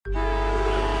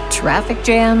Traffic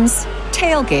jams,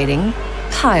 tailgating,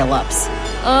 pile-ups.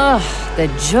 Ugh, the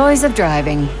joys of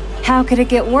driving. How could it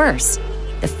get worse?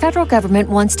 The federal government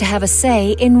wants to have a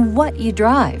say in what you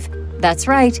drive. That's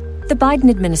right. The Biden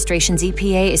administration's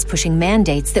EPA is pushing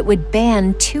mandates that would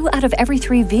ban 2 out of every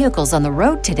 3 vehicles on the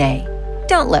road today.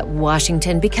 Don't let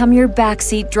Washington become your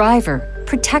backseat driver.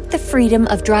 Protect the freedom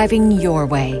of driving your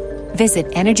way. Visit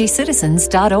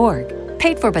EnergyCitizens.org.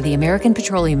 Paid for by the American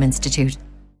Petroleum Institute.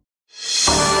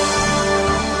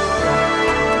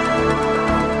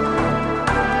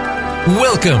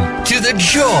 Welcome to The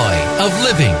Joy of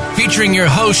Living, featuring your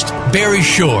host, Barry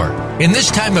Shore. In this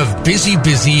time of busy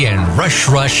and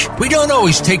rush, we don't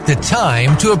always take the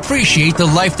time to appreciate the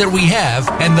life that we have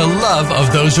and the love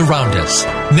of those around us.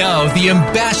 Now, the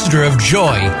ambassador of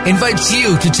joy invites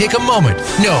you to take a moment,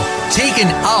 take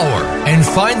an hour, and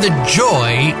find the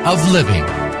joy of living.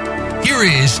 Here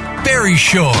is Barry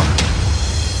Shore.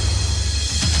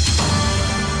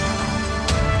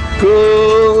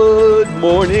 Good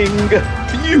morning,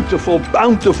 beautiful,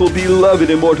 bountiful, beloved,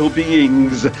 immortal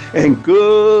beings, and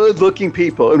good-looking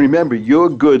people. And remember, you're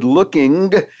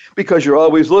good-looking because you're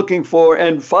always looking for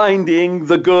and finding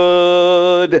the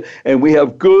good. And we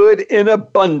have good in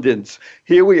abundance.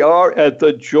 Here we are at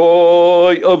the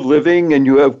Joy of Living, and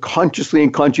you have consciously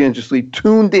and conscientiously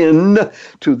tuned in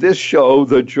to this show,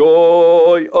 The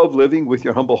Joy of Living, with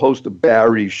your humble host,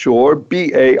 Barry Shore,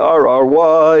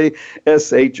 Barrysshore,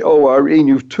 and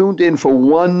you've tuned in for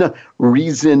one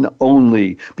reason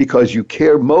only, because you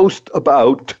care most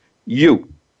about you.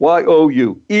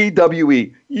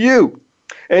 Y-O-U-E-W-E, you.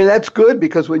 And that's good,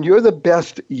 because when you're the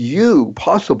best you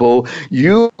possible,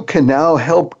 you can now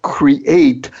help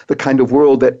create the kind of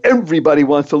world that everybody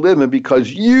wants to live in,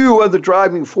 because you are the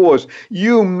driving force.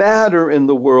 You matter in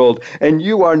the world, and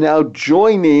you are now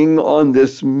joining on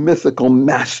this mythical,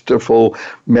 masterful,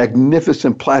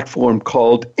 magnificent platform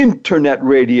called Internet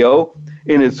Radio.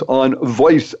 And it's on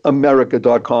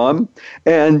voiceamerica.com,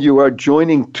 and you are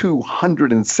joining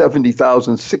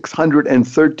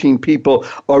 270,613 people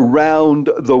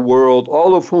around the world,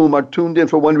 all of whom are tuned in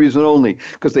for one reason only,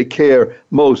 because they care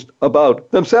most about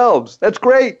themselves. That's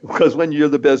great, because when you're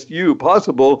the best you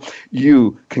possible,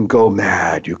 you can go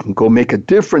mad. You can go make a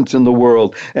difference in the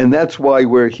world, and that's why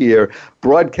we're here,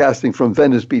 broadcasting from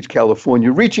Venice Beach,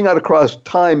 California, reaching out across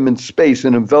time and space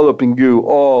and enveloping you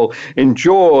all in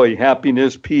joy, happiness,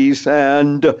 peace,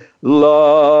 and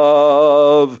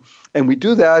love. And we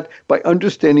do that by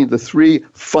understanding the 3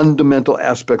 fundamental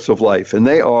aspects of life, and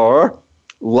they are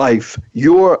life.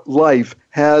 Your life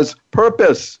has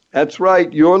purpose. That's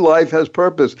right. Your life has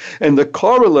purpose. And the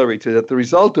corollary to that, the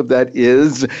result of that,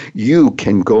 is you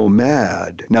can go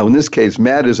mad. Now, in this case,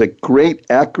 MAD is a great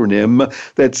acronym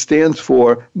that stands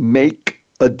for Make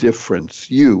a Difference.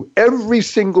 You, every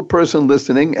single person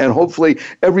listening, and hopefully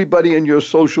everybody in your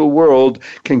social world,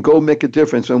 can go make a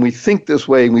difference. When we think this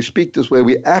way, we speak this way,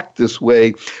 we act this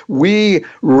way, we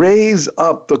raise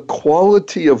up the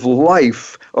quality of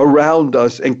life around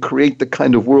us and create the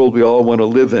kind of world we all want to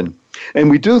live in.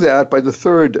 And we do that by the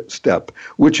 3rd step,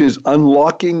 which is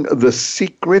unlocking the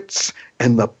secrets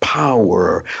and the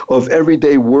power of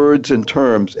everyday words and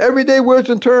terms. Everyday words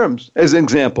and terms. As an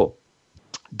example,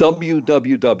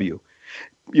 WWW.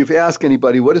 If you ask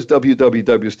anybody, what does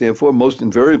WWW stand for? Most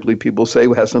invariably, people say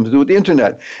it has something to do with the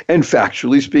internet. And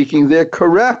factually speaking, they're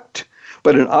correct.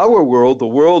 But in our world, the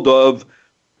world of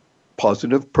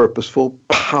positive, purposeful,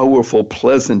 powerful,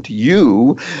 pleasant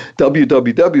you,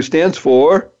 WWW stands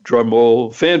for,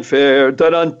 drumroll, fanfare,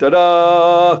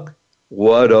 da-dun-da-da.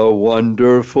 What a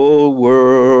wonderful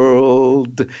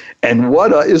world. And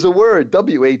whata is a word,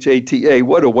 W-H-A-T-A.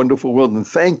 What a wonderful world. And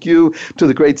thank you to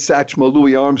the great Satchmo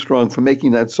Louis Armstrong for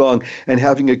making that song and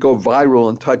having it go viral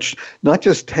and touch not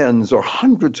just tens or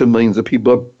hundreds of millions of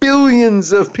people, but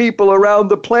billions of people around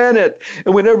the planet.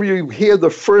 And whenever you hear the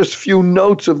first few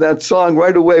notes of that song,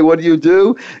 right away, what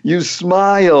do? You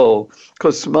smile.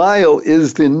 Because smile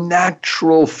is the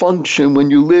natural function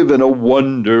when you live in a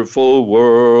wonderful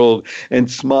world.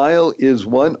 And SMILE is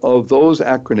one of those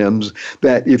acronyms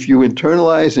that if you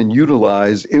internalize and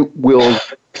utilize, it will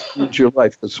change your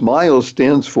life. The SMILE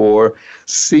stands for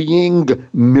Seeing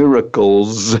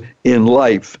Miracles in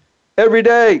Life Every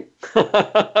Day.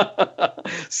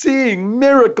 Seeing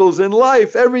miracles in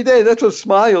life every day. That's what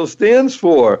SMILE stands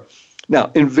for.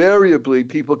 Now, invariably,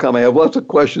 people come. I have lots of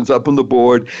questions up on the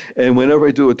board, and whenever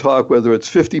I do a talk, whether it's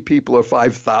 50 people or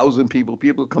 5,000 people,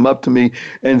 people come up to me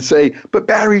and say, but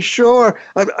Barry Shore,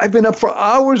 I've been up for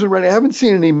hours already. I haven't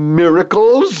seen any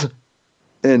miracles.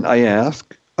 And I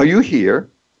ask, are you here?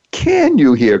 Can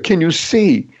you hear? Can you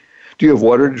see? Do you have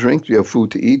water to drink? Do you have food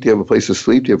to eat? Do you have a place to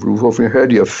sleep? Do you have a roof over your head?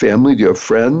 Do you have family? Do you have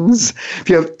friends? If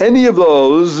you have any of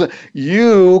those,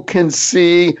 you can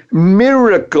see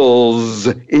miracles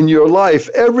in your life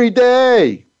every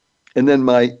day. And then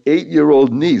my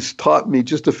 8-year-old niece taught me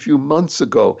just a few months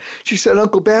ago. She said,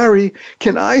 Uncle Barry,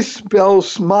 can I spell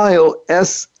smile,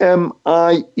 S-M-I-E-L?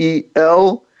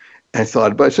 I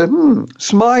thought about it. I said,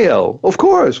 smile. Of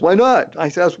course. Why not? I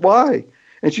asked why.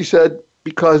 And she said,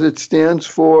 because it stands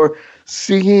for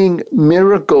seeing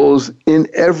miracles in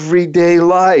everyday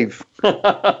life.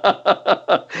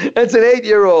 That's an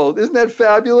 8-year-old. Isn't that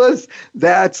fabulous?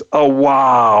 That's a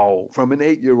wow from an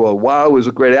 8-year-old. WOW is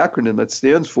a great acronym that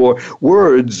stands for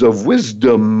words of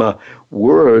wisdom,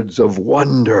 words of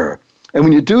wonder. And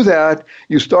when you do that,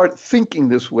 you start thinking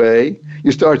this way,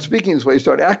 you start speaking this way, you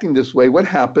start acting this way. What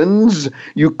happens?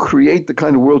 You create the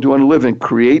kind of world you want to live in.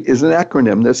 CREATE is an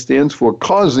acronym that stands for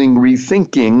causing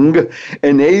rethinking,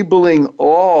 enabling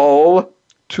all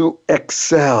to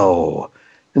excel.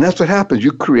 And that's what happens.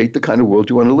 You create the kind of world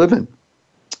you want to live in.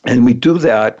 And we do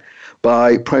that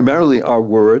by primarily our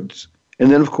words,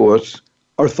 and then, of course,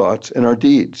 our thoughts and our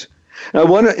deeds. And I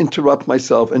want to interrupt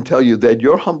myself and tell you that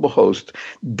your humble host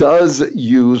does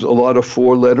use a lot of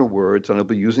 4-letter words, and I'll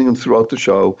be using them throughout the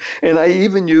show. And I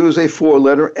even use a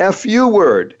 4-letter FU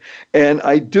word, and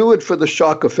I do it for the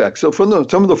shock effect. So some of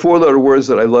the 4-letter words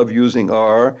that I love using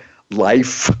are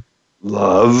life,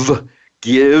 love,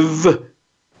 give,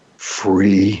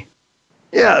 free.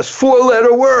 Yes,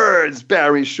 4-letter words,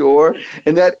 Barry Shore.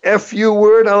 And that FU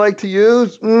word I like to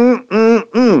use,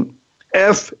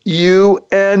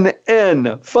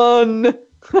 F-U-N-N, fun.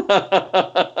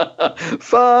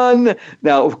 Fun.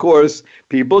 Now, of course,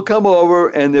 people come over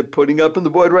and they're putting up on the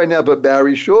board right now, but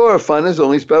Barry Shore, fun is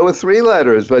only spelled with 3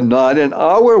 letters, but not in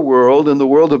our world, in the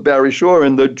world of Barry Shore,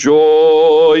 in the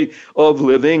joy of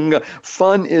living.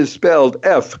 Fun is spelled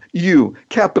F-U,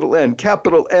 capital N,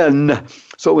 capital N.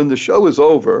 So when the show is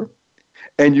over,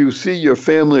 and you see your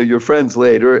family or your friends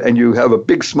later, and you have a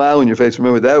big smile on your face,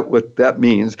 remember that what that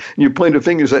means. And you point a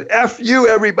finger and say, F you,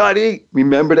 everybody.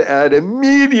 Remember to add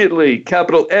immediately,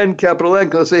 capital N, because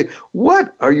they'll say,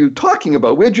 what are you talking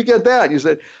about? Where'd you get that? And you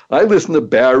said, I listen to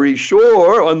Barry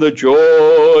Shore on the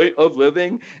joy of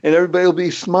living, and everybody will be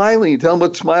smiling. Tell them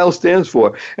what SMILE stands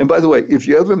for. And by the way, if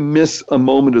you ever miss a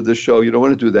moment of the show, you don't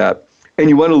want to do that, and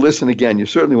you want to listen again, you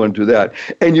certainly want to do that,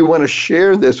 and you want to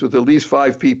share this with at least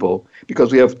 5 people,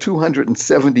 because we have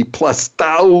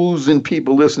 270,000+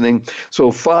 people listening.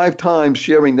 So 5 times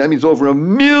sharing, that means over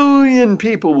 1 million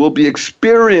people will be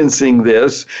experiencing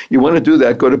this. You want to do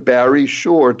that, go to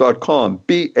barryshore.com,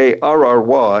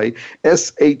 BARRYSHORE,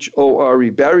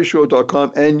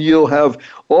 barryshore.com, and you'll have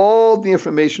all the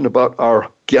information about our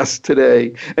guest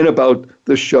today, and about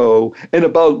the show, and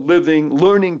about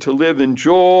learning to live in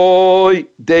joy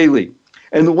daily.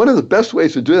 And one of the best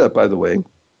ways to do that, by the way,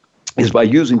 is by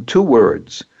using 2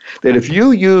 words. That if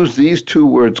you use these 2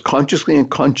 words consciously and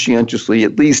conscientiously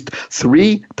at least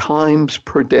 3 times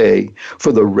per day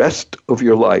for the rest of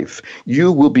your life,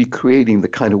 you will be creating the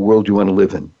kind of world you want to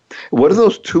live in. What are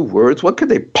those 2 words? What could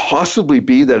they possibly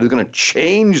be that are going to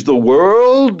change the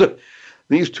world?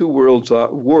 These 2 words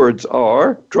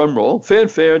are, drum roll,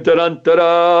 fanfare,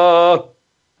 da-dun-da-da.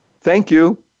 Thank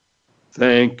you,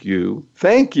 thank you,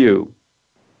 thank you,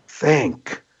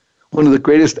 thank. One of the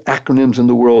greatest acronyms in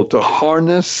the world, to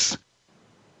harmonize,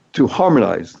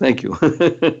 thank you,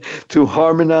 to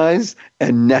harmonize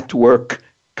and network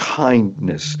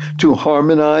kindness, to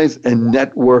harmonize and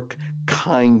network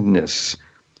kindness.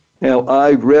 Now,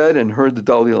 I read and heard the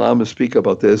Dalai Lama speak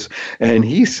about this, and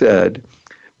he said,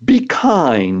 be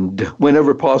kind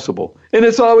whenever possible. And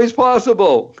it's always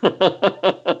possible.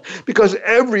 Because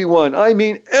everyone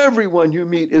you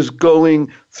meet is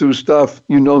going through stuff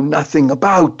you know nothing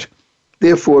about.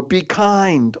 Therefore, be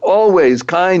kind, always.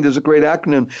 KIND is a great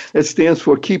acronym that stands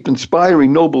for Keep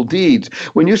Inspiring Noble Deeds.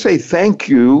 When you say thank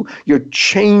you, you're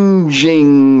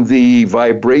changing the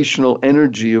vibrational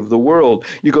energy of the world.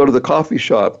 You go to the coffee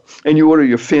shop and you order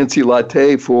your fancy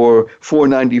latte for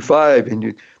 $4.95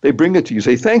 and they bring it to you.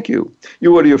 Say thank you.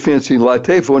 You order your fancy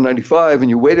latte for $4.95 and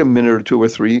you wait a minute or 2 or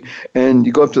 3 and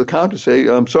you go up to the counter and say,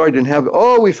 I'm sorry, I didn't have it.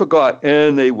 Oh, we forgot.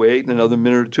 And they wait another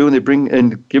minute or 2 and they bring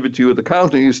and give it to you at the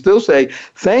counter. And you still say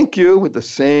thank you with the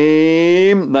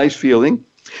same nice feeling.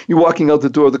 You're walking out the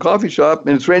door of the coffee shop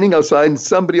and it's raining outside and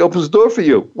somebody opens the door for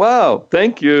you. Wow,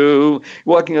 thank you. You're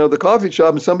walking out of the coffee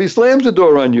shop and somebody slams the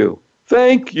door on you.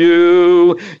 Thank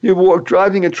you. You're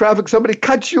driving in traffic, somebody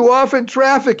cuts you off in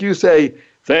traffic. You say,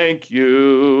 thank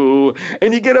you.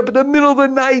 And you get up in the middle of the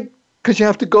night because you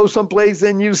have to go someplace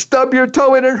and you stub your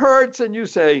toe and it hurts and you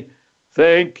say,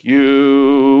 thank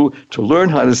you. To learn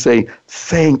how to say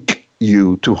thank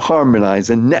you, to harmonize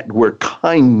and network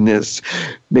kindness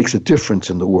makes a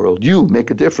difference in the world. You make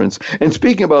a difference. And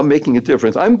speaking about making a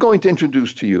difference, I'm going to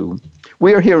introduce to you,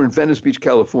 we are here in Venice Beach,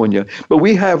 California, but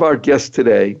we have our guest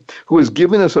today who has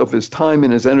given us of his time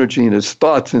and his energy and his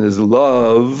thoughts and his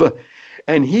love.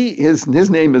 And his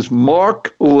name is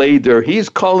Mark Lader. He's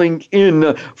calling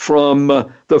in from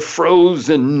the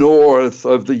frozen north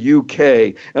of the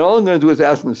UK. And all I'm going to do is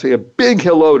ask him to say a big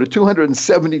hello to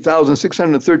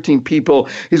 270,613 people.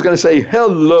 He's going to say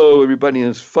hello, everybody, in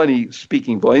his funny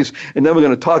speaking voice. And then we're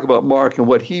going to talk about Mark and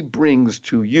what he brings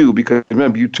to you. Because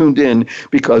remember, you tuned in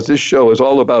because this show is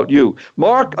all about you.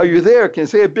 Mark, are you there? Can you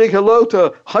say a big hello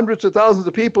to hundreds of thousands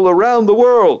of people around the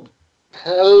world?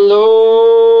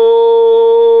 Hello.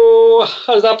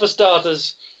 How's that for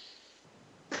starters?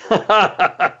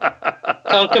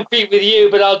 Can't compete with you,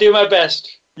 but I'll do my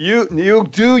best. You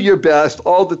do your best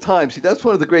all the time. See, that's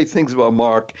one of the great things about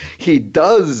Mark. He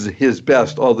does his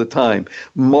best all the time.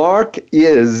 Mark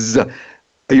is...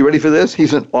 Are you ready for this?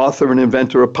 He's an author, an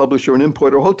inventor, a publisher, an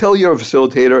importer, a hotelier, a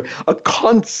facilitator, a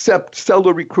concept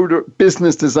seller, recruiter,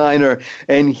 business designer,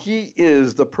 and he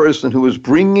is the person who is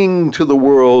bringing to the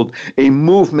world a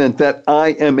movement that I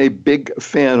am a big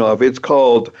fan of. It's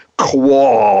called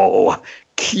QOL.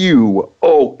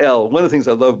 QOL. One of the things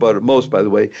I love about it most, by the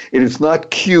way, it is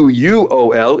not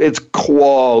QUOL, it's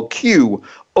QOL,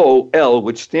 QOL,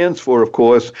 which stands for, of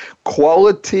course,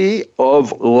 quality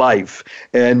of life.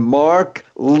 And Mark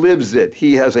lives it.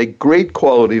 He has a great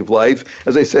quality of life.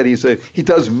 As I said, he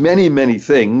does many, many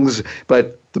things,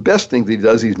 but the best thing that he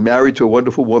does, he's married to a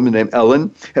wonderful woman named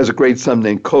Ellen, has a great son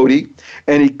named Cody,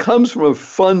 and he comes from a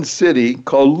fun city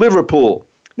called Liverpool.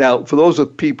 Now, for those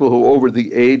of people who are over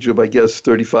the age of, I guess,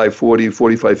 35, 40,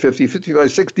 45, 50,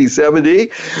 55, 60, 70,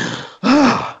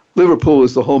 Liverpool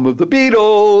is the home of the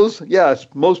Beatles. Yes,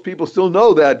 most people still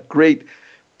know that great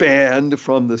band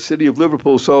from the city of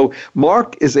Liverpool. So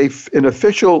Mark is an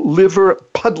official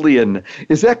Liverpudlian.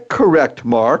 Is that correct,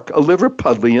 Mark? A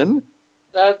Liverpudlian?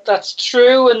 That's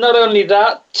true. And not only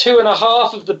that,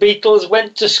 2.5 of the Beatles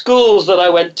went to schools that I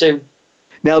went to.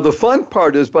 Now, the fun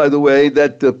part is, by the way,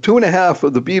 that the 2.5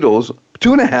 of the Beatles,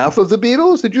 2.5 of the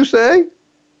Beatles, did you say?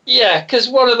 Yeah, because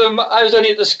one of them, I was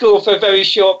only at the school for a very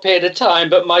short period of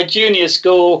time, but my junior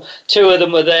school, 2 of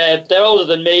them were there. They're older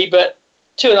than me, but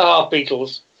 2.5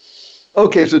 Beatles.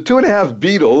 Okay, so 2.5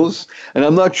 Beatles, and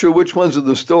I'm not sure which ones of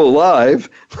them still alive,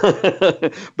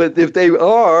 but if they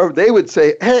are, they would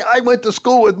say, hey, I went to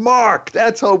school with Mark.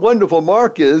 That's how wonderful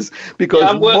Mark is, because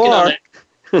I'm working on it.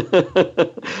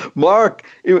 Mark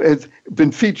has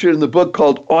been featured in the book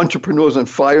called Entrepreneurs on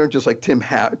Fire, just like Tim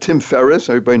Ferriss.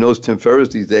 Everybody knows Tim Ferriss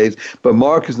these days, but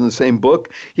Mark is in the same book.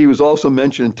 He was also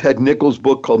mentioned in Ted Nichols'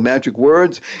 book called Magic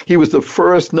Words. He was the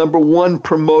first #1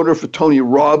 promoter for Tony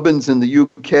Robbins in the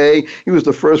UK. He was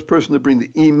the first person to bring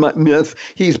the E-Myth.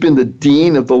 He's been the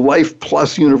dean of the Life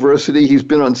Plus University. He's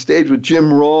been on stage with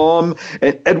Jim Rohn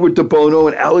and Edward de Bono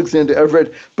and Alexander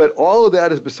Everett. But all of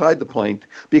that is beside the point,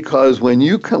 because when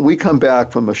we come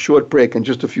back from a short break in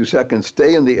just a few seconds,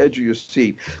 stay on the edge of your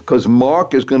seat, because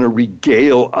Mark is going to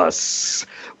regale us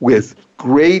with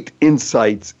great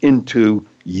insights into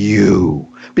you,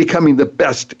 becoming the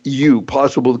best you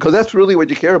possible, because that's really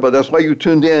what you care about. That's why you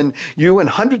tuned in. You and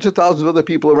hundreds of thousands of other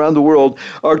people around the world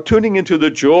are tuning into the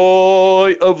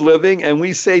joy of living, and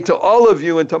we say to all of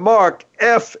you and to Mark,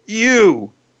 F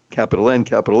you. Capital N,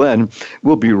 capital N.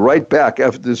 We'll be right back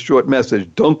after this short message.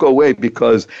 Don't go away,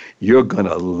 because you're going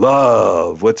to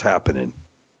love what's happening.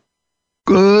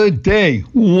 Good day,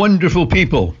 wonderful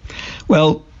people.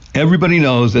 Well, everybody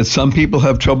knows that some people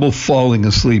have trouble falling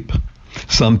asleep.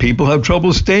 Some people have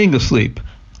trouble staying asleep.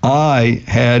 I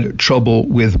had trouble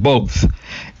with both.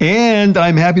 And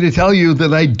I'm happy to tell you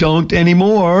that I don't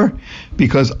anymore,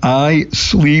 because I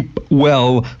sleep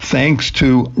well thanks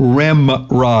to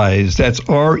REMrise. That's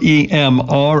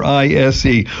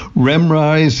REMRISE.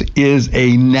 REMrise is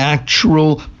a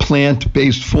natural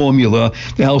plant-based formula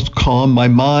that helps calm my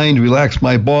mind, relax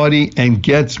my body, and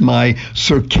gets my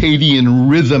circadian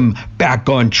rhythm back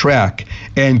on track.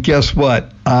 And guess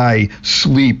what? I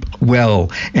sleep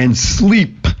well. And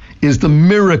sleep is the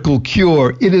miracle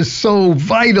cure. It is so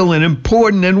vital and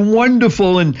important and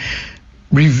wonderful and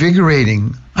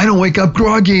revigorating. I don't wake up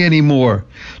groggy anymore.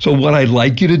 So what I'd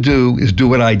like you to do is do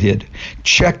what I did.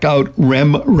 Check out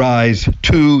REMrise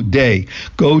today.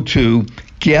 Go to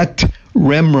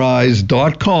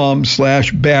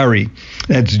GetRemrise.com/Barry.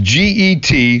 That's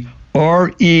GetRemrise.com/Barry.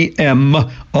 REMRISE,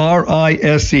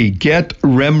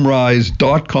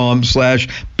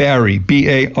 getremrise.com/Barry,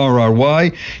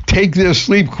 BARRY. Take their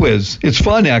sleep quiz. It's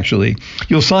fun, actually.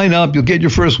 You'll sign up. You'll get your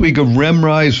first week of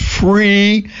REMRISE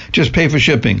free. Just pay for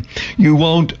shipping. You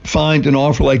won't find an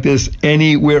offer like this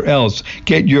anywhere else.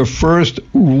 Get your first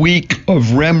week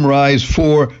of REMRISE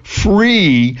for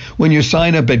free when you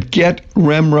sign up at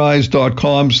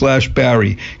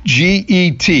getremrise.com/Barry,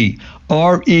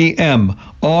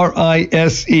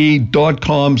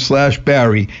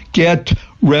 GETREMRISE.com/Barry.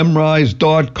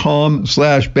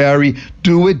 GetRemrise.com/Barry.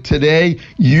 Do it today.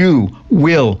 You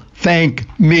will thank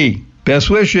me. Best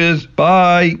wishes.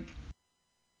 Bye.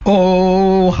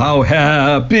 Oh, how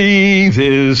happy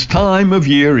this time of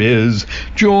year is.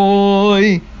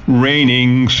 Joy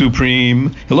reigning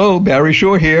supreme. Hello, Barry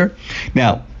Shore here.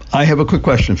 Now, I have a quick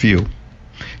question for you.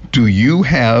 Do you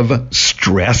have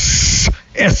stress?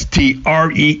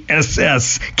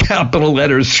 STRESS, capital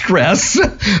letters, stress,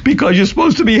 because you're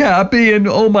supposed to be happy and,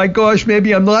 oh my gosh,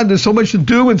 maybe I'm not, there's so much to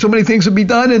do and so many things to be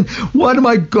done, and what am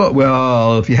I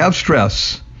Well, if you have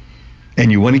stress and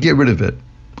you want to get rid of it,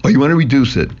 or you want to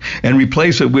reduce it and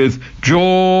replace it with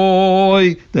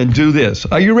joy, then do this.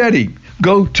 Are you ready?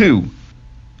 Go to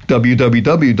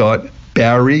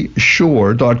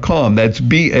www.barryshore.com. That's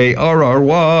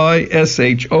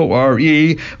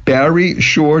BARRYSHORE,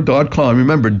 barryshore.com.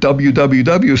 Remember,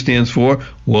 WWW stands for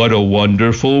What a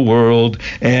Wonderful World.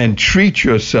 And treat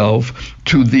yourself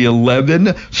to the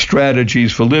 11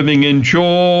 strategies for living in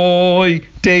joy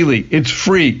daily. It's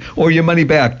free, or your money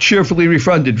back, cheerfully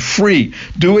refunded, free.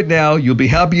 Do it now. You'll be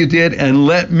happy you did, and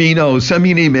let me know. Send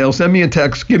me an email, send me a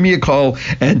text, give me a call,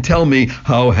 and tell me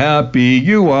how happy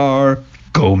you are.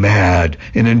 Go mad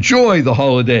and enjoy the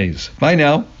holidays. Bye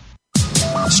now.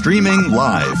 Streaming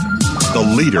live, the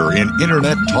leader in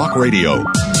Internet talk radio,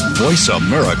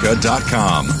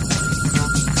 voiceamerica.com.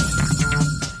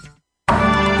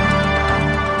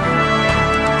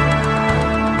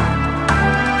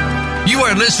 You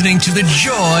are listening to The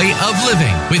Joy of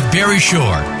Living with Barry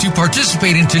Shore. To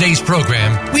participate in today's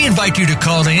program, we invite you to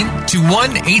call in to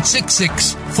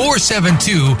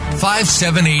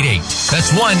 1-866-472-5788.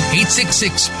 That's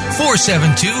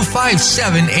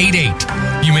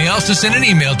 1-866-472-5788. You may also send an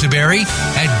email to Barry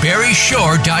at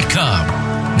barryshore.com.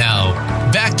 Now,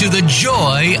 back to The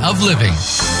Joy of Living.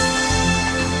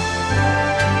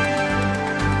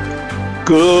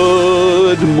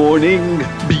 Good morning,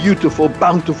 beautiful,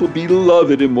 bountiful,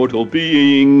 beloved, immortal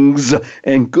beings,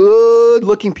 and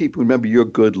good-looking people. Remember, you're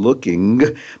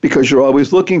good-looking because you're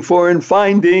always looking for and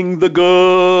finding the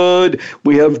good.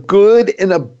 We have good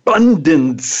in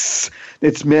abundance.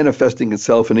 It's manifesting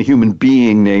itself in a human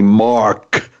being named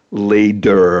Mark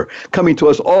Lader, coming to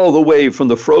us all the way from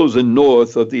the frozen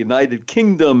north of the United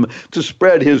Kingdom to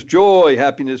spread his joy,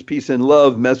 happiness, peace, and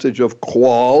love message of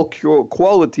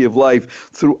quality of life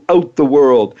throughout the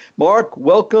world. Mark,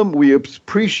 welcome. We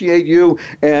appreciate you.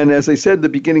 And as I said at the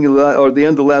beginning of or the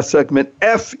end of the last segment,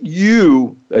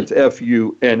 F-U, that's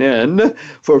F-U-N-N,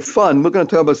 for fun. We're going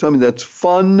to talk about something that's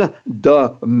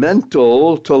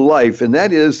fundamental to life, and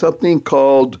that is something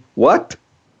called what?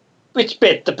 Which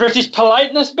bit? The British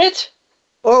politeness bit?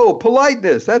 Oh,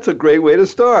 politeness. That's a great way to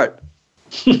start.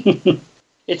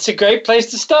 It's a great place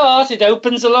to start. It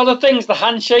opens a lot of things. The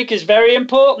handshake is very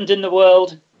important in the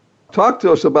world. Talk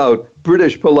to us about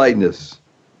British politeness.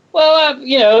 Well,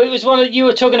 it was you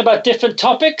were talking about different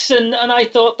topics, and I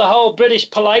thought the whole British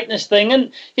politeness thing,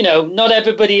 and, not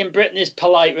everybody in Britain is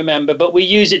polite, remember, but we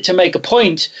use it to make a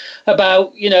point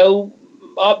about,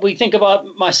 we think about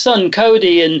my son,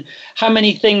 Cody, and how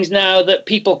many things now that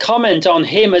people comment on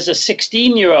him as a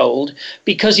 16-year-old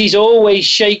because he's always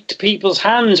shaked people's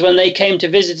hands when they came to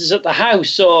visit us at the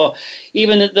house, or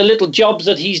even at the little jobs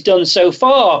that he's done so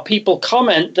far. People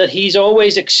comment that he's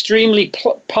always extremely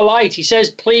polite. He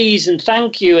says please and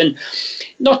thank you, and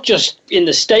not just in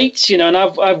the States, and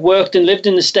I've worked and lived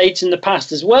in the States in the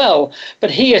past as well,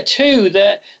 but here too,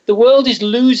 that the world is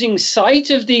losing sight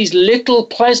of these little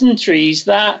pleasantries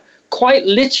that quite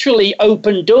literally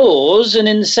open doors, and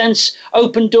in the sense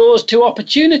open doors to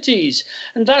opportunities.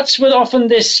 And that's what often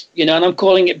this, and I'm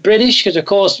calling it British because, of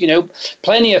course,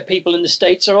 plenty of people in the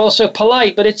States are also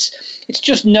polite, but it's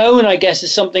just known, I guess,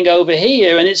 as something over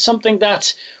here, and it's something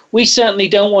that we certainly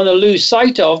don't want to lose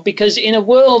sight of, because in a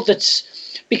world that's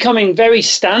becoming very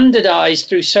standardized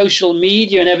through social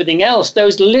media and everything else,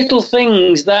 those little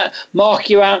things that mark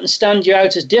you out and stand you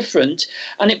out as different.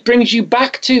 And it brings you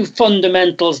back to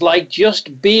fundamentals like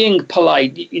just being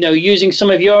polite, using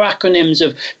some of your acronyms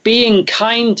of being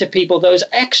kind to people. Those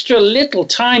extra little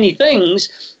tiny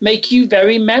things make you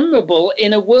very memorable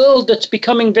in a world that's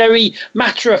becoming very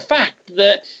matter of fact,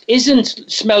 that isn't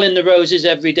smelling the roses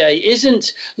every day,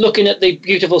 isn't looking at the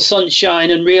beautiful sunshine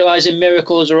and realizing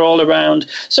miracles are all around.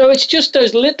 So it's just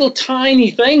those little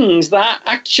tiny things that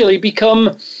actually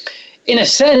become, in a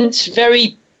sense,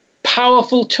 very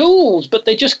powerful tools, but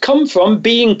they just come from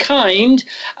being kind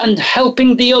and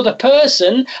helping the other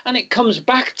person, and it comes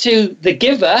back to the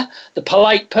giver, the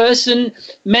polite person,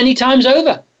 many times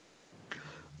over.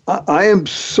 I am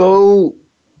so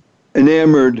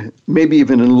enamored, maybe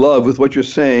even in love with what you're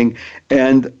saying.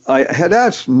 And I had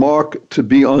asked Mark to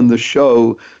be on the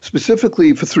show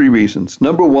specifically for three reasons.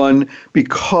 Number one,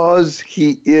 because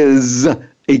he is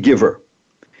a giver.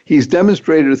 He's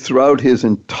demonstrated throughout his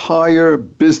entire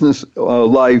business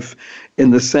life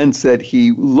in the sense that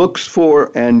he looks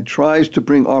for and tries to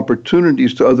bring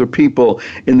opportunities to other people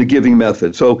in the giving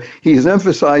method. So he's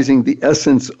emphasizing the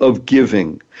essence of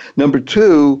giving. Number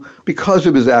two, because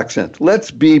of his accent.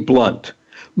 Let's be blunt.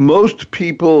 Most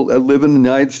people that live in the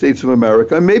United States of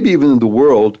America, and maybe even in the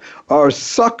world, are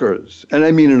suckers, and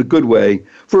I mean in a good way,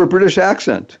 for a British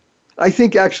accent. I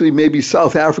think actually maybe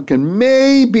South African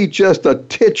may be just a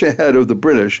titch ahead of the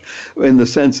British in the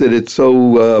sense that it's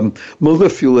so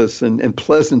mellifluous and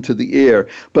pleasant to the ear.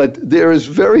 But there is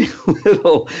very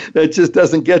little that just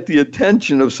doesn't get the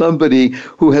attention of somebody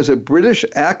who has a British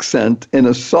accent in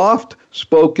a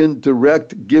soft-spoken,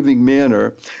 direct, giving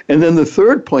manner. And then the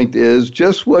third point is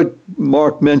just what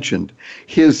Mark mentioned.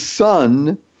 His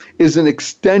son is an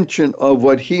extension of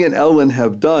what he and Ellen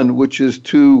have done, which is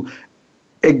to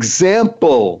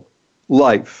example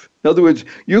life. In other words,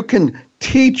 you can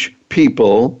teach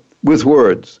people with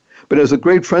words, but as a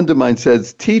great friend of mine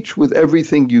says, teach with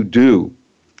everything you do.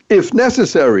 If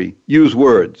necessary, use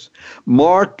words.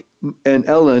 Mark and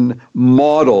Ellen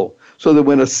model so that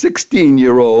when a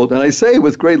 16-year-old, and I say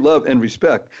with great love and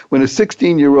respect, when a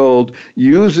 16-year-old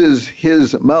uses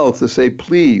his mouth to say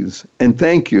please and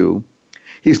thank you,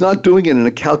 he's not doing it in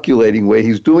a calculating way.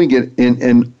 He's doing it in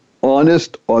an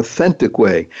honest, authentic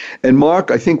way. And Mark,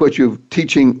 I think what you're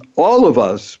teaching all of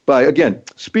us by, again,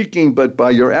 speaking, but by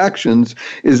your actions,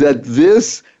 is that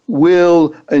this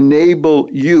will enable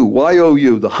you,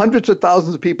 YOU, the hundreds of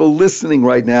thousands of people listening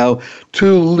right now,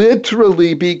 to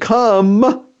literally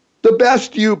become the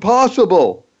best you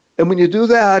possible. And when you do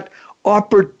that,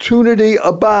 opportunity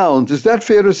abounds. Is that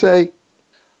fair to say?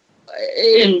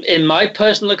 In my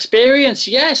personal experience,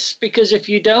 yes, because if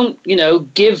you don't,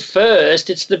 give first,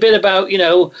 it's the bit about,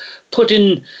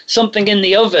 putting something in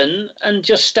the oven and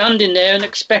just standing there and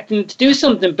expecting it to do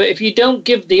something. But if you don't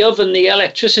give the oven the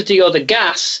electricity or the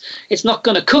gas, it's not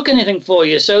going to cook anything for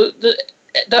you. So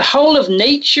the whole of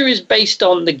nature is based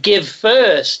on the give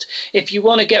first. If you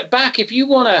want to get back, if you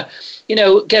want to,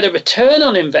 get a return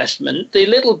on investment, the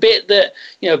little bit that,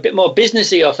 a bit more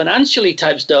businessy or financially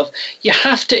type stuff, you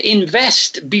have to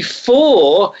invest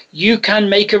before you can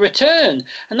make a return.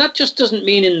 And that just doesn't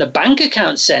mean in the bank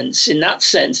account sense, in that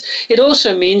sense. It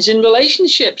also means in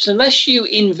relationships. Unless you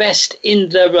invest in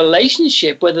the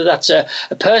relationship, whether that's a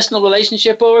personal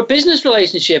relationship or a business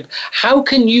relationship, how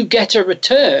can you get a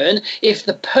return if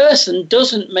the person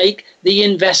doesn't make the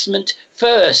investment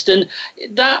first? And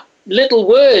that little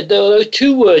word, those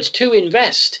two words, to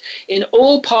invest, in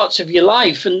all parts of your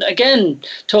life. And again,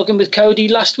 talking with Cody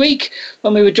last week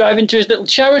when we were driving to his little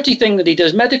charity thing that he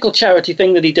does, medical charity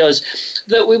thing that he does,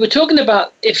 that we were talking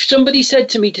about, if somebody said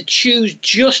to me to choose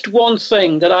just one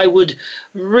thing that I would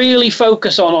really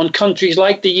focus on countries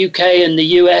like the UK and the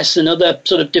US and other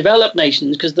sort of developed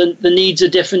nations, because the needs are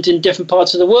different in different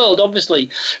parts of the world, obviously,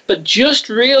 but just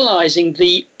realizing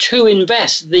the to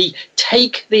invest, the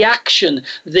take the action,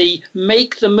 the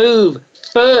make the move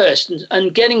first,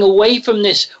 and getting away from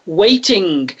this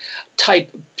waiting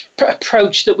type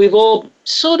approach that we've all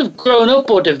sort of grown up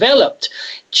or developed,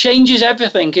 changes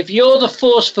everything. If you're the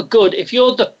force for good, if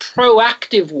you're the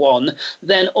proactive one,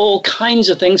 then all kinds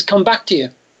of things come back to you.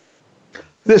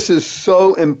 This is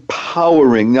so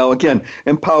empowering. Now, again,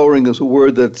 empowering is a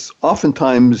word that's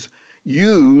oftentimes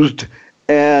used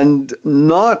and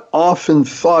not often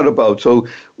thought about. So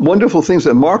wonderful things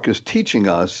that Mark is teaching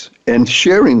us and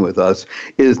sharing with us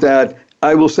is that,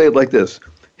 I will say it like this.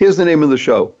 Here's the name of the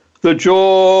show, The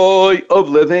Joy of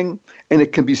Living, and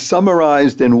it can be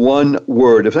summarized in one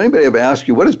word. If anybody ever asks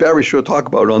you, what does Barry Shore talk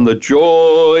about on The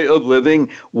Joy of Living?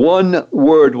 One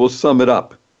word will sum it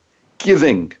up.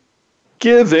 giving.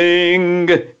 Giving.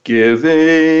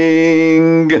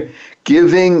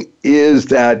 Giving is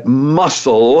that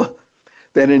muscle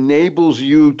that enables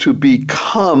you to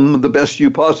become the best you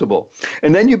possible.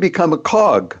 And then you become a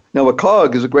cog. Now, a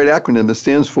cog is a great acronym that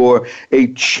stands for a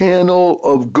channel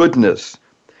of goodness.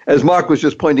 As Mark was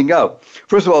just pointing out,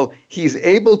 first of all, he's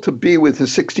able to be with his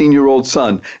 16-year-old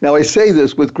son. Now, I say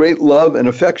this with great love and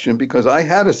affection because I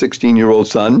had a 16-year-old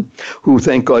son who,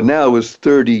 thank God now, is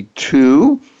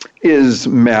 32, is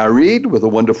married with a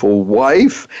wonderful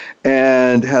wife,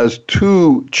 and has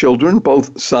 2 children,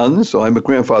 both sons. So I'm a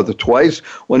grandfather twice.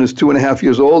 One is 2.5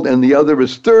 years old, and the other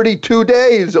is 32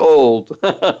 days old.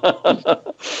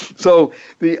 So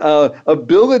the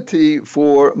ability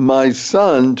for my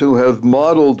son to have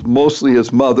modeled mostly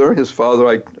his mother, his father,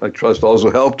 I trust,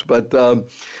 also helped, but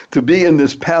to be in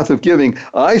this path of giving,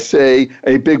 I say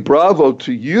a big bravo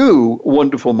to you,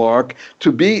 wonderful Mark,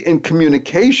 to be in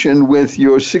communication with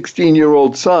your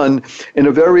 16-year-old son in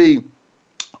a very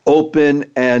open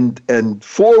and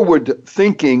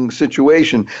forward-thinking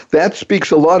situation. That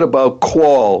speaks a lot about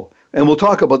qual. And we'll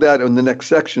talk about that in the next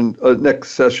session a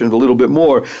little bit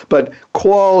more. But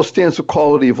qual stands for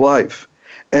quality of life.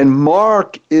 And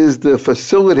Mark is the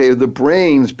facilitator, the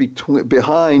brains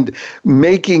behind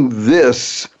making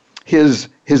this his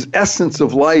essence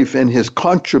of life and his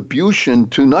contribution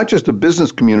to not just the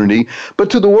business community, but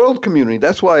to the world community.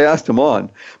 That's why I asked him on,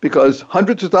 because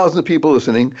hundreds of thousands of people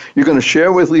listening, you're going to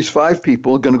share with at least 5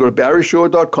 people. You're going to go to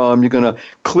barryshore.com. You're going to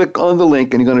click on the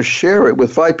link, and you're going to share it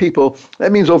with 5 people.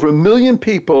 That means over 1 million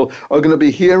people are going to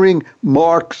be hearing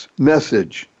Mark's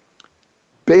message.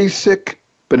 Basic,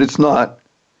 but it's not,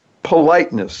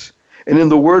 politeness. And in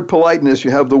the word politeness,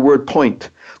 you have the word point.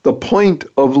 The point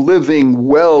of living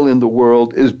well in the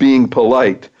world is being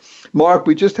polite. Mark,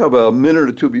 we just have a minute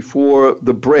or two before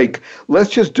the break. Let's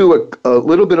just do a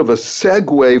little bit of a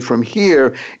segue from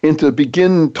here into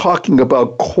begin talking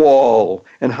about qual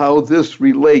and how this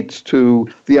relates to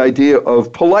the idea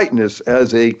of politeness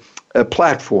as a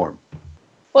platform.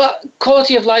 Well,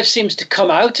 quality of life seems to come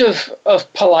out of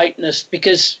politeness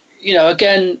because,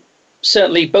 again,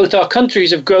 certainly both our countries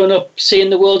have grown up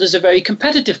seeing the world as a very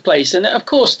competitive place. And of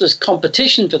course, there's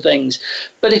competition for things.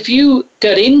 But if you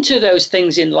get into those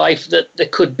things in life that there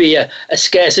could be a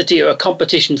scarcity or a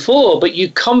competition for, but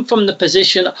you come from the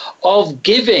position of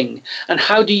giving and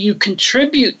how do you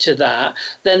contribute to that,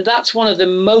 then that's one of the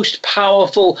most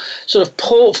powerful sort of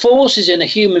forces in a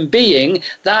human being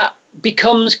that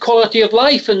becomes quality of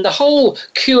life. And the whole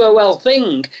QOL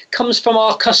thing comes from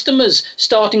our customers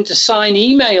starting to sign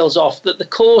emails off that the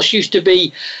course used to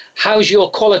be how's your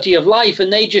quality of life,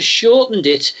 and they just shortened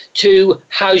it to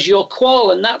how's your qual.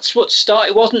 And that's what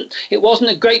started. It wasn't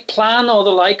a great plan or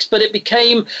the likes, but it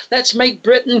became, let's make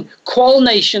Britain qual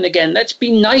nation again. Let's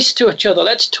be nice to each other.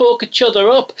 Let's talk each other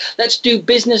up. Let's do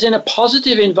business in a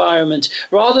positive environment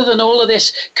rather than all of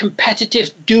this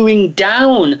competitive doing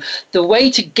down. The way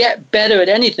to get better at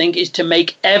anything is to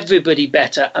make everybody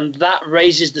better, and that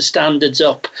raises the standards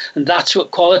up. And that's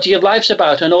what quality of life's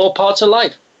about in all parts of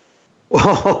life. Do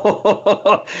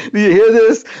you hear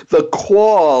this? The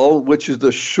qual, which is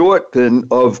the shorten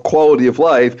of quality of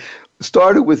life,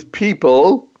 started with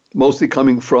people, mostly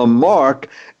coming from Mark,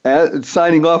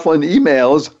 signing off on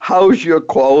emails, how's your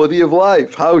quality of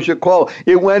life? How's your qual?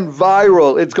 It went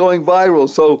viral. It's going viral.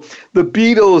 So the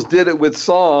Beatles did it with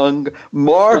song.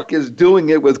 Mark is doing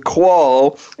it with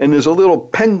qual. And there's a little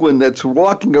penguin that's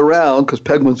walking around, because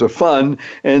penguins are fun,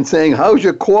 and saying, how's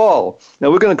your qual? Now,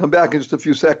 we're going to come back in just a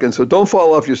few seconds. So don't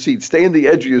fall off your seat. Stay in the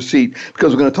edge of your seat,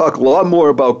 because we're going to talk a lot more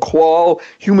about qual,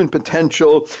 human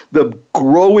potential, the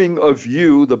growing of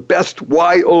you, the best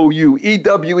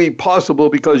YOUEWE possible,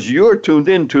 because you're tuned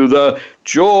into the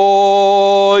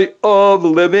joy of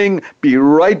living. Be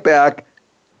right back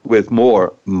with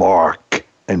more Mark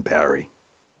and Barry.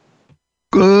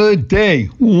 Good day,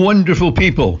 wonderful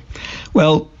people.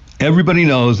 Well, everybody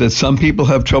knows that some people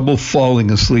have trouble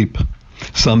falling asleep.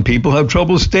 Some people have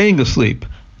trouble staying asleep.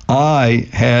 I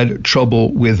had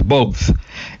trouble with both.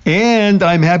 And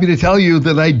I'm happy to tell you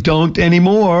that I don't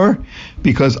anymore,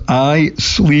 because I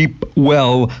sleep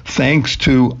well thanks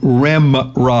to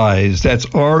REMrise. That's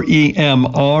REMRISE.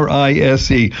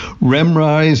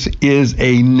 REMrise is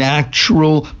a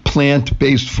natural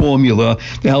plant-based formula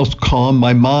that helps calm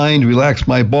my mind, relax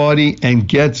my body, and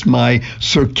gets my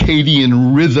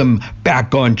circadian rhythm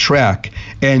back on track.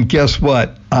 And guess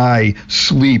what? I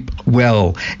sleep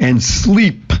well. And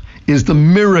sleep is the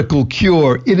miracle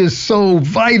cure. It is so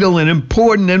vital and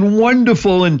important and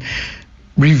wonderful and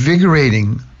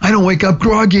revigorating. I don't wake up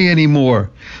groggy anymore.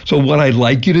 So what I'd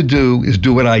like you to do is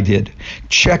do what I did.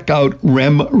 Check out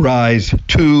REMrise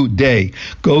today.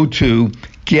 Go to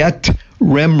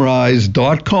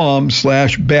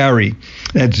getremrise.com/Barry.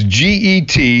 That's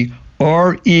GETREMRISE.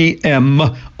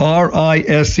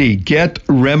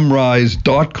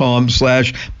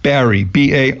 GetRemrise.com/Barry,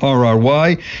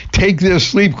 BARRY. Take their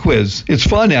sleep quiz. It's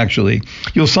fun, actually.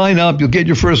 You'll sign up. You'll get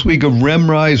your first week of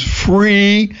RemRise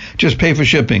free. Just pay for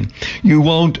shipping. You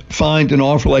won't find an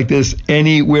offer like this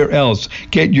anywhere else.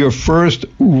 Get your first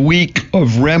week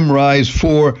of RemRise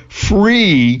for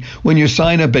free when you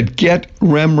sign up at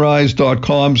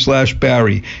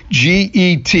getremrise.com/Barry.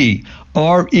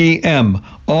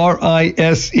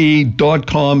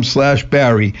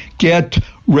 GETREMRISE.com/Barry.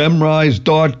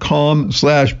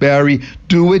 GetRemrise.com/Barry.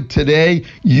 Do it today.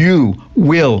 You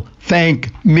will thank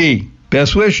me.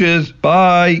 Best wishes.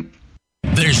 Bye.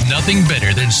 There's nothing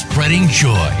better than spreading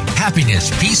joy,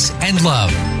 happiness, peace, and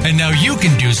love. And now you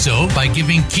can do so by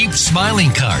giving Keep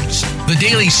Smiling cards. The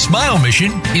Daily Smile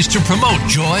mission is to promote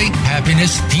joy,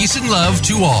 happiness, peace, and love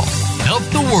to all. Help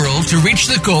the world to reach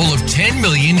the goal of 10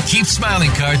 million Keep Smiling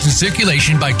cards in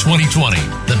circulation by 2020.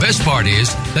 The best part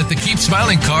is that the Keep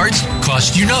Smiling cards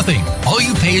cost you nothing. All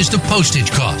you pay is the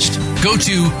postage cost. Go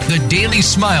to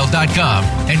thedailysmile.com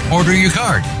and order your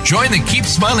card. Join the Keep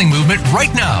Smiling movement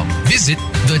right now. Visit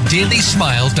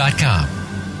thedailysmile.com.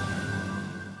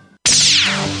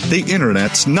 The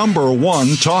Internet's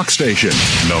 #1 talk station.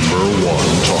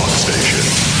 #1 talk station.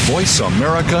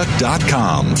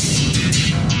 VoiceAmerica.com.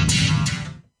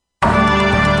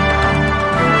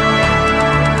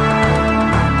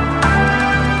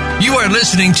 You are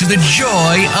listening to The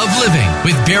Joy of Living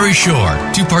with Barry Shore.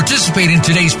 To participate in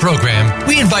today's program,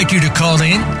 we invite you to call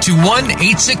in to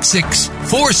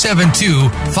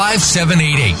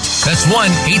 1-866-472-5788. That's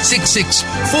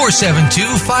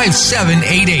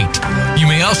 1-866-472-5788. You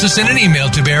may also send an email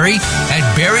to Barry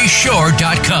at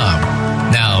barryshore.com.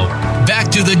 Now, back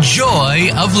to The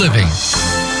Joy of Living.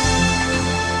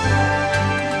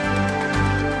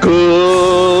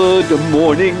 Good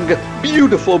morning,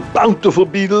 beautiful, bountiful,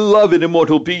 beloved,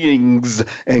 immortal beings,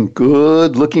 and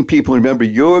good-looking people. Remember,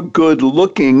 you're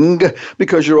good-looking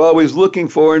because you're always looking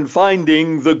for and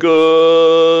finding the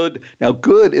good. Now,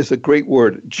 good is a great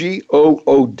word,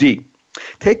 G-O-O-D.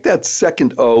 Take that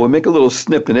second O and make a little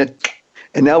snip in it,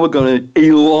 and now we're going to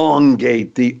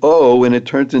elongate the O, and it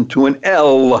turns into an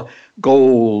L,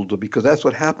 gold, because that's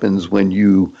what happens when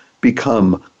you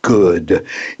become good.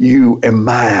 You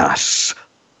amass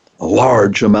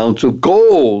large amounts of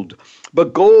gold.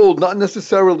 But gold, not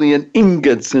necessarily in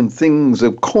ingots and things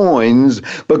of coins,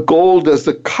 but gold as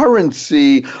the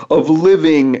currency of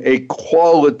living a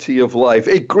quality of life,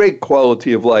 a great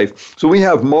quality of life. So we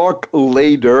have Mark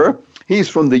Lader. He's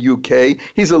from the UK.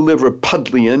 He's a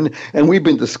Liverpudlian, and we've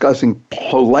been discussing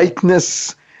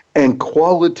politeness and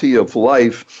quality of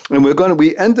life. And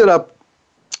we ended up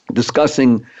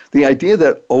discussing the idea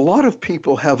that a lot of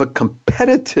people have a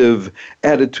competitive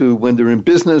attitude when they're in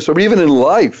business or even in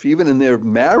life, even in their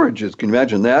marriages. Can you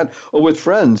imagine that? Or with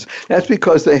friends. That's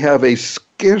because they have a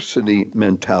scarcity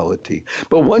mentality.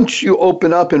 But once you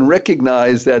open up and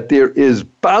recognize that there is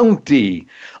bounty,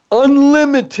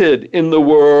 unlimited in the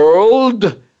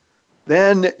world,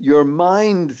 then your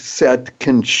mindset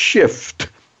can shift.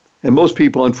 And most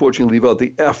people, unfortunately, leave out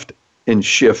the F in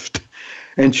shift.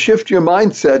 And shift your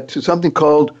mindset to something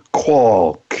called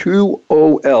qual,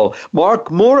 Q-O-L. Mark,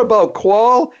 more about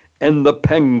qual and the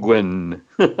penguin.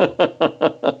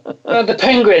 The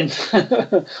penguin.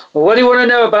 Well, what do you want to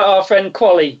know about our friend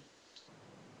Qually?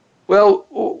 Well,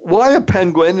 why a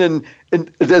penguin, and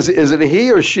is it a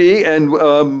he or she? And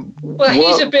well,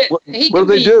 he's a bit. What do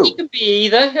they do? He can be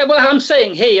either. Well, I'm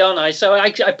saying he, aren't I? So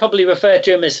I probably refer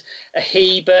to him as a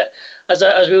he. But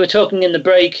as we were talking in the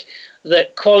break,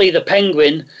 that Qually the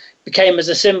penguin became as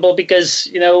a symbol because,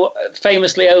 you know,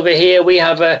 famously over here we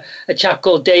have a chap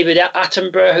called David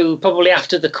Attenborough, who probably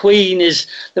after the Queen is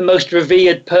the most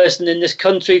revered person in this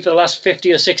country for the last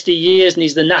 50 or 60 years, and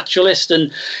he's the naturalist,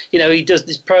 and, you know, he does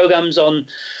these programs on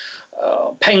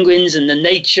penguins and the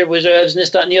nature reserves and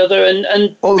this, that, and the other. And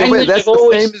wait, that's the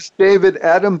famous David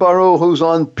Attenborough who's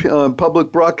on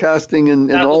public broadcasting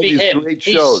and all these great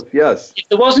shows. Yes. If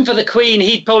it wasn't for the Queen,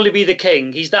 he'd probably be the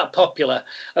king. He's that popular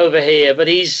over here. But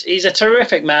he's a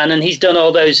terrific man, and he's done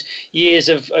all those years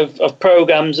of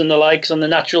programs and the likes on the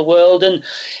natural world. And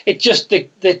it just the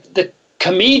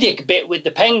comedic bit with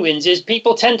the penguins is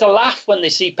people tend to laugh when they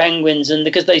see penguins, and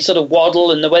because they sort of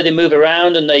waddle and the way they move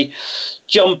around and they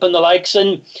jump and the likes.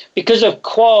 And because of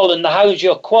Qual and the how's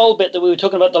your Qual bit that we were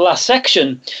talking about the last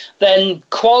section, then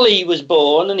Qually was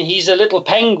born, and he's a little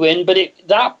penguin, but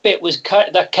that bit was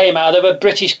that came out of a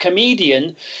British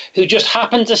comedian who just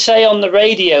happened to say on the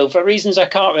radio, for reasons I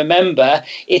can't remember,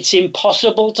 it's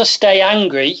impossible to stay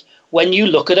angry when you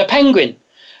look at a penguin.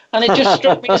 And it just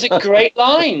struck me as a great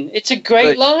line. It's a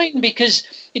great line because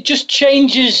it just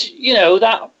changes,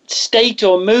 that state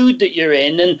or mood that you're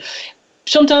in. And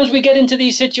sometimes we get into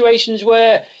these situations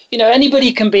where,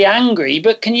 anybody can be angry,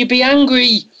 but can you be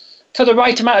angry for the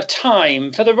right amount of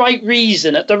time, for the right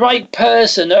reason, at the right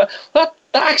person?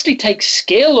 That actually takes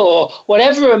skill, or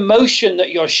whatever emotion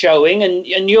that you're showing, and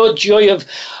your joy of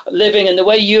living and the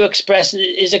way you express it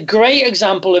is a great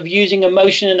example of using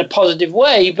emotion in a positive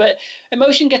way. But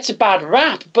emotion gets a bad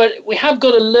rap, but we have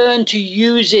got to learn to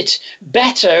use it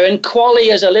better. And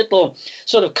Quali as a little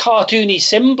sort of cartoony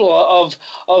symbol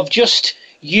of just,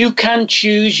 you can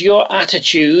choose your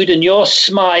attitude and your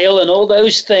smile and all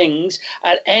those things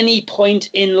at any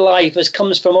point in life, as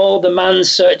comes from all the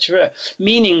man's search for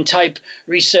meaning type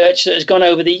research that has gone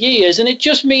over the years. And it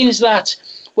just means that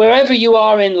wherever you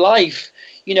are in life,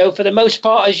 for the most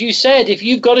part, as you said, if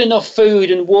you've got enough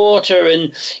food and water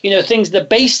and, things, the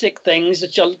basic things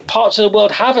that parts of the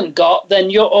world haven't got, then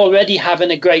you're already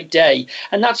having a great day.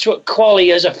 And that's what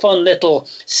Quali as a fun little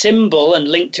symbol and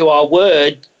link to our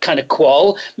word kind of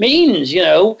qual means,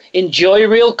 enjoy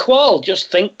real qual. Just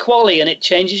think quali and it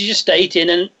changes your state in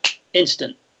an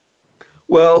instant.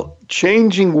 Well,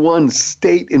 changing one's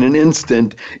state in an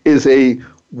instant is a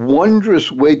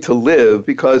wondrous way to live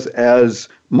because, as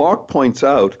Mark points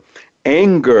out,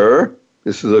 anger,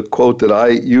 this is a quote that I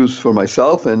use for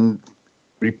myself and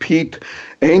repeat,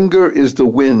 anger is the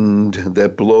wind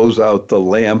that blows out the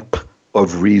lamp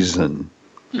of reason.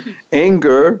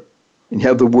 Anger, and you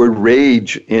have the word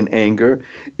rage in anger,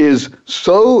 is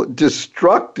so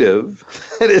destructive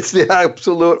that it's the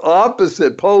absolute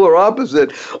opposite, polar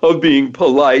opposite of being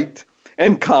polite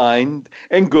and kind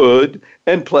and good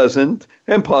and pleasant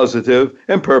and positive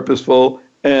and purposeful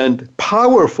and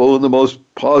powerful in the most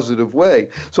positive way.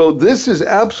 So this is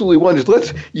absolutely wondrous.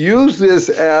 Let's use this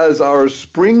as our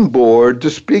springboard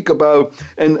to speak about,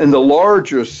 and in the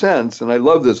larger sense, and I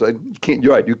love this,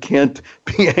 you're right, you can't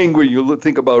be angry, you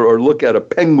think about or look at a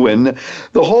penguin,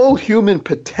 the whole human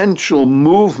potential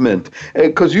movement,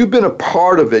 because you've been a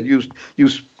part of it.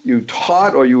 You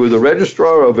taught, or you were the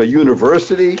registrar of a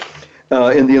university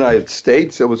in the United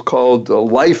States. It was called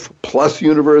Life Plus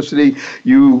University.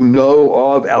 You know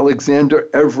of Alexander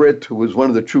Everett, who was one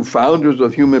of the true founders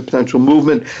of Human Potential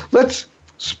Movement. Let's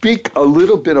speak a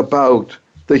little bit about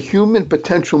the Human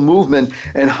Potential Movement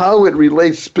and how it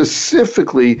relates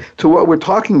specifically to what we're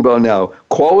talking about now.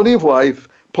 Quality of life,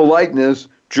 politeness,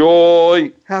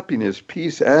 joy, happiness,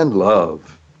 peace, and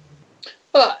love.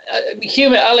 Well,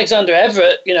 Alexander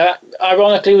Everett,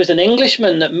 ironically was an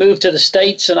Englishman that moved to the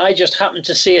States, and I just happened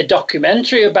to see a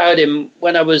documentary about him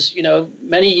when I was,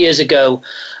 many years ago.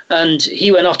 And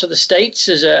he went off to the States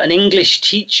as an English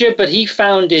teacher, but he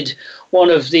founded one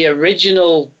of the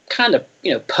original kind of,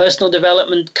 personal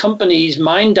development companies,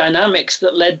 Mind Dynamics,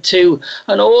 that led to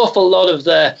an awful lot of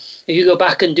if you go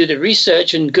back and do the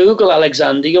research and Google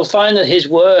Alexander, you'll find that his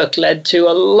work led to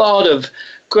a lot of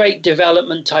great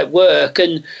development type work.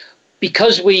 And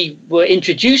because we were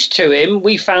introduced to him,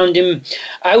 we found him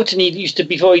out, and he used to,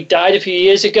 before he died a few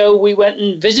years ago, we went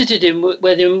and visited him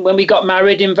with him when we got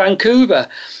married in Vancouver,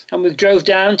 and we drove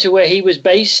down to where he was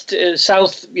based,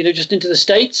 south, just into the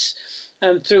States,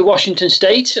 through Washington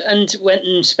State, and went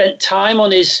and spent time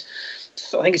on his,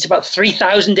 I think it's about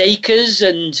 3,000 acres,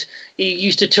 and he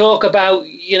used to talk about,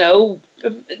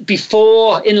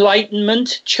 before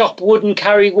Enlightenment, chop wood and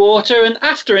carry water, and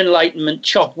after Enlightenment,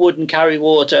 chop wood and carry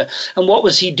water. And what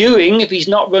was he doing if he's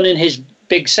not running his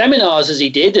big seminars as he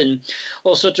did and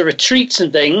all sorts of retreats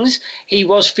and things? He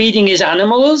was feeding his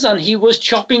animals, and he was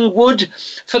chopping wood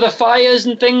for the fires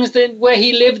and things where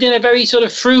he lived in a very sort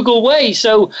of frugal way.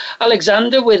 So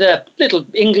Alexander, with a little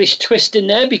English twist in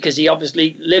there, because he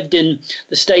obviously lived in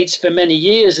the States for many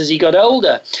years as he got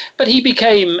older, but he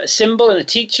became a symbol and a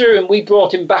teacher, and we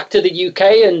brought him back to the UK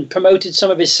and promoted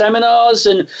some of his seminars.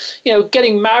 And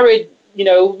getting married,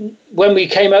 when we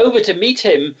came over to meet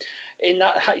him,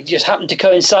 it just happened to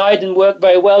coincide and work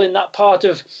very well in that part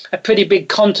of a pretty big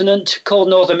continent called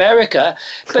North America.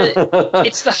 But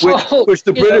it's the whole... which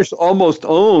the British almost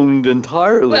owned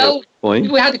entirely. Well,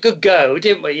 we had a good go,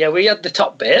 didn't we? Yeah, we had the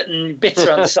top bit and bits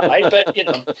around the side,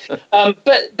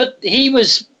 but, but he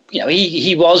was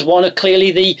he was one of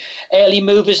clearly the early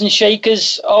movers and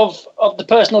shakers of the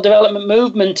personal development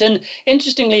movement. And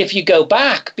interestingly, if you go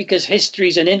back, because history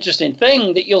is an interesting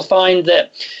thing, that you'll find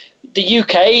that the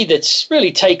UK, that's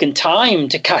really taken time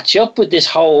to catch up with this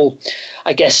whole,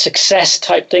 I guess, success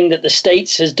type thing that the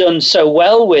States has done so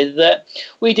well with, that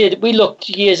we looked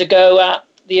years ago at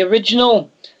the original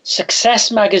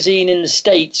Success magazine in the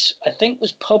States, I think,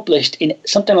 was published in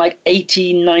something like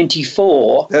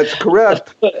 1894. That's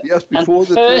correct. Yes, before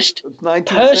the first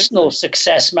personal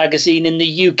success magazine in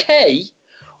the UK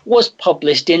was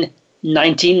published in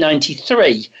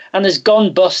 1993, and has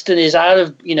gone bust and is out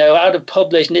of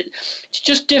publish. And it's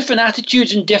just different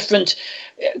attitudes and different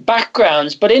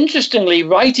backgrounds. But interestingly,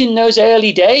 right in those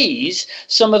early days,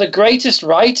 some of the greatest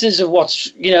writers of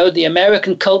what's the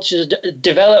American culture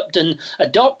developed and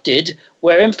adopted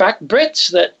were in fact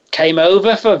Brits that came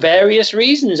over for various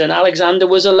reasons, and Alexander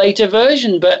was a later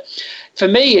version. But for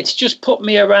me, it's just put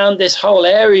me around this whole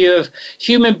area of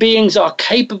human beings are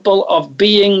capable of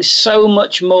being so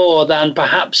much more than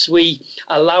perhaps we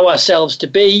allow ourselves to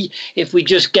be if we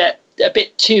just get a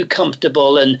bit too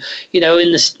comfortable. And,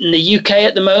 in the UK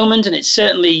at the moment, and it's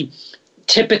certainly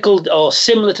typical or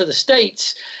similar to the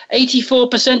States,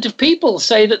 84% of people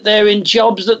say that they're in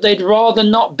jobs that they'd rather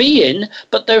not be in,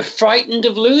 but they're frightened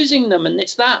of losing them. And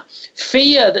it's that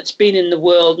fear that's been in the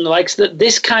world, and likes that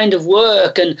this kind of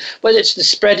work, and whether it's the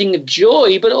spreading of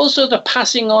joy, but also the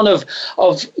passing on of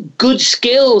good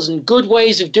skills and good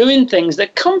ways of doing things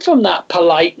that come from that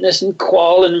politeness and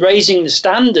qual and raising the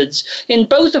standards in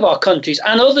both of our countries,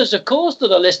 and others, of course,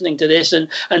 that are listening to this and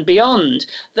beyond,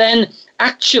 then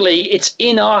actually it's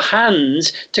in our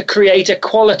hands to create a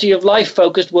quality of life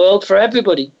focused world for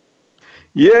everybody.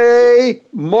 Yay,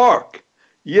 Mark.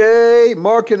 Yay,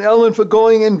 Mark and Ellen, for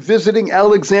going and visiting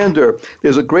Alexander.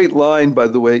 There's a great line, by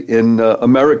the way, in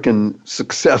American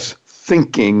success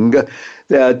thinking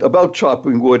that about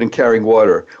chopping wood and carrying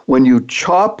water. When you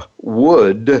chop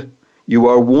wood, you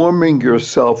are warming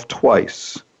yourself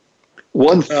twice.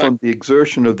 One from the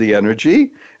exertion of the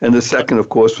energy, and the second, of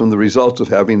course, from the results of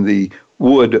having the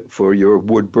wood for your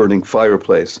wood-burning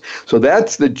fireplace. So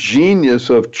that's the genius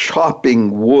of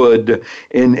chopping wood.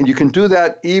 And you can do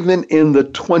that even in the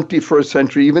 21st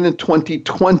century, even in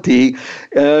 2020,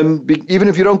 even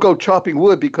if you don't go chopping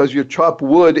wood, because you chop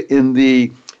wood in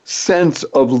the sense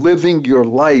of living your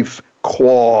life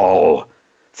qual.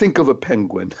 Think of a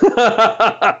penguin.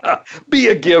 Be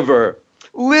a giver.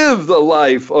 Live the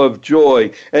life of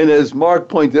joy. And as Mark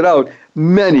pointed out,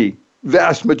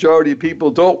 vast majority of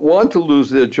people don't want to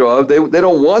lose their job. They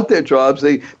don't want their jobs,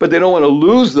 but they don't want to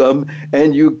lose them.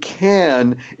 And you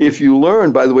can, if you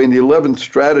learn, by the way, in the 11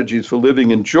 strategies for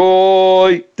living in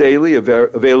joy daily,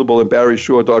 available at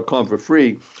barryshore.com for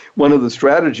free. One of the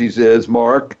strategies is,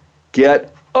 Mark,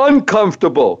 get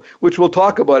uncomfortable, which we'll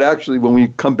talk about actually when we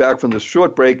come back from this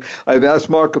short break. I've asked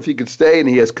Mark if he could stay, and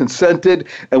he has consented,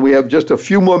 and we have just a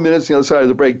few more minutes on the other side of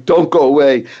the break. Don't go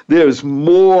away. There's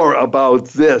more about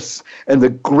this and the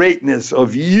greatness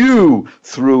of you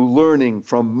through learning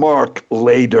from Mark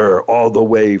later, all the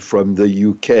way from the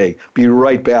UK. Be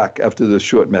right back after this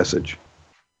short message.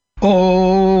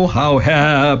 Oh, how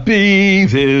happy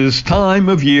this time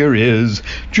of year is.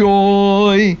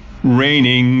 Joy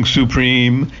reigning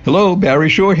supreme. Hello, Barry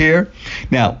Shore here.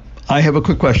 Now, I have a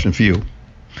quick question for you.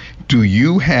 Do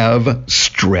you have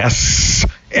stress?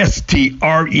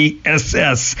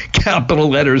 S-T-R-E-S-S, capital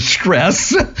letters,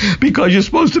 stress, because you're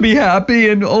supposed to be happy,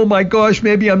 and oh my gosh,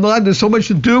 maybe I'm not. There's so much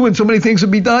to do and so many things to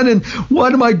be done, and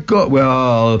what am I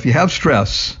Well, if you have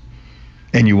stress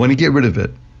and you want to get rid of it,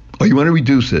 or you want to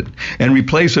reduce it and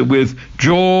replace it with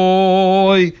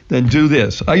joy, then do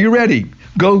this. Are you ready?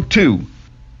 Go to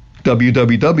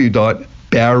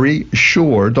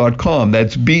www.barryshore.com.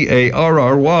 That's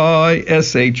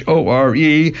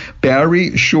BARRYSHORE,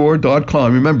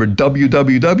 barryshore.com. Remember,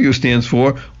 WWW stands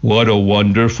for What a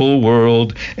Wonderful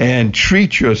World. And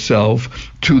treat yourself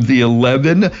to the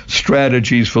 11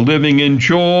 strategies for living in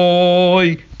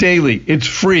joy daily. It's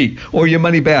free, or your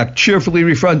money back, cheerfully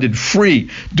refunded, free.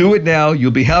 Do it now.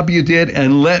 You'll be happy you did,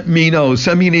 and let me know.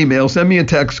 Send me an email, send me a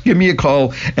text, give me a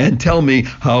call, and tell me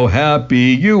how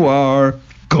happy you are.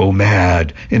 Go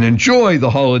mad and enjoy the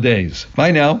holidays.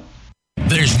 Bye now.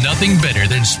 There's nothing better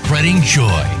than spreading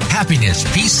joy, happiness,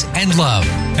 peace, and love.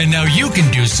 And now you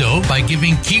can do so by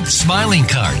giving Keep Smiling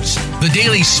cards. The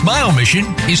Daily Smile mission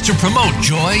is to promote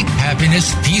joy,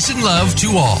 happiness, peace, and love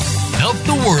to all. Help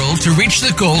the world to reach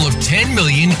the goal of 10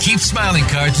 million Keep Smiling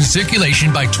cards in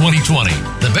circulation by 2020.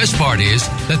 The best part is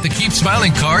that the Keep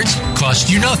Smiling cards cost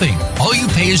you nothing. All you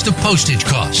pay is the postage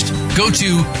cost. Go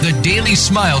to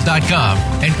thedailysmile.com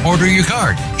and order your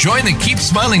card. Join the Keep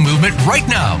Smiling movement right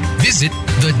now. Visit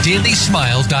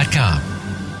thedailysmile.com.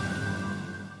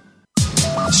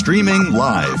 Streaming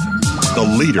live. The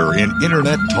leader in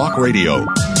Internet talk radio.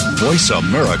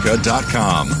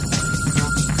 VoiceAmerica.com.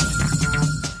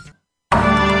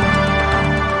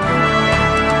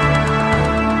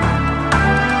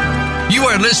 You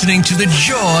are listening to The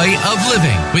Joy of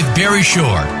Living with Barry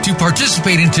Shore. To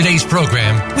participate in today's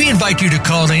program, we invite you to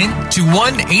call in to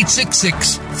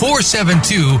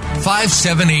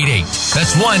 1-866-472-5788.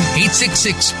 That's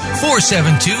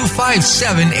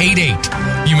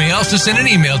 1-866-472-5788. You may also send an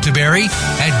email to Barry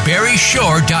at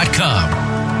barryshore.com.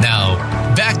 Now,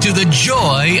 back to The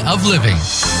Joy of Living.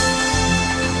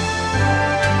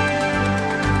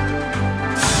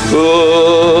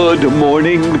 Good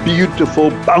morning,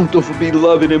 beautiful, bountiful,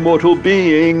 beloved, immortal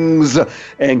beings,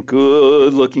 and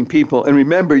good-looking people. And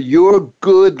remember, you're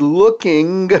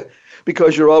good-looking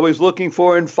because you're always looking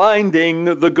for and finding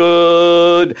the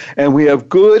good. And we have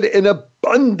good in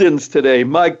abundance today.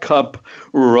 My cup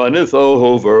runneth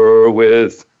over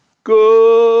with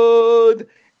good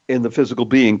in the physical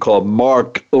being called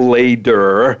Mark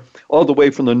Lader, all the way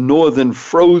from the northern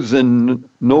frozen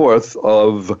north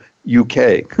of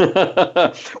UK.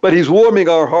 But he's warming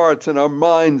our hearts and our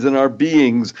minds and our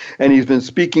beings, and he's been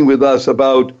speaking with us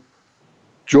about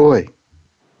joy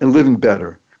and living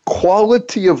better.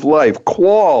 Quality of life,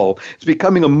 qual, is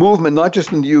becoming a movement, not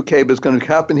just in the UK, but it's going to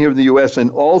happen here in the US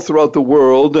and all throughout the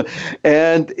world.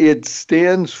 And it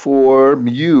stands for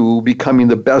you becoming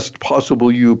the best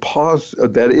possible you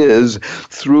that is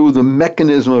through the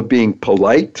mechanism of being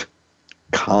polite,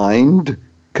 kind,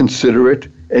 considerate,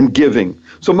 and giving.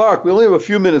 So, Mark, we only have a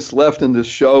few minutes left in this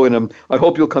show, and I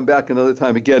hope you'll come back another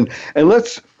time again. And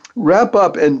let's wrap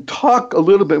up and talk a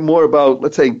little bit more about,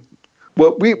 let's say,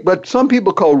 what some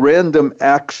people call random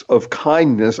acts of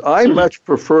kindness. I much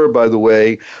prefer, by the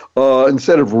way,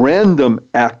 instead of random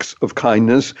acts of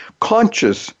kindness,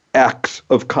 conscious acts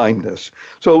of kindness.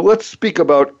 So let's speak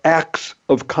about acts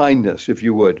of kindness, if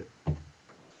you would.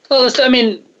 Well,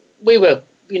 we were,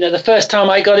 the first time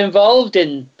I got involved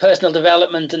in personal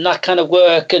development and that kind of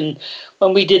work, and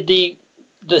when we did the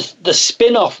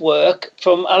spin-off work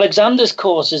from Alexander's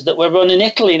courses that were run in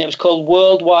Italy, and it was called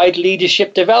Worldwide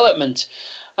Leadership Development.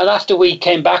 And after we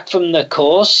came back from the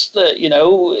course,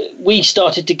 we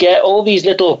started to get all these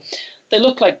little, they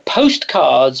look like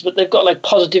postcards, but they've got like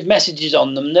positive messages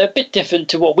on them. They're a bit different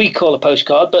to what we call a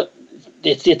postcard, but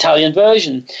it's the Italian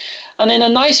version. And in a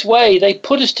nice way, they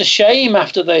put us to shame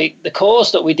after the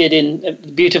course that we did in the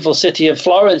beautiful city of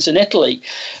Florence in Italy,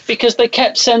 because they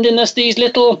kept sending us these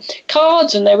little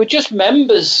cards, and they were just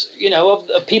members,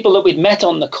 of people that we'd met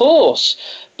on the course.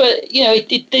 But,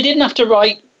 they didn't have to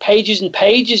write pages and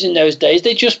pages in those days.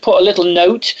 They just put a little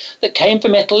note that came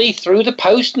from Italy through the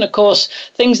post. And, of course,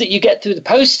 things that you get through the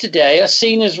post today are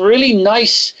seen as really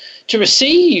nice to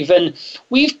receive. And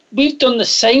we've done the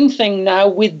same thing now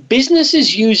with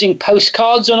businesses using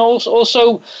postcards and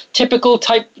also typical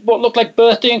type what look like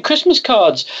birthday and Christmas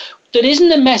cards. That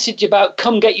isn't a message about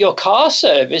come get your car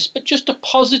serviced, but just a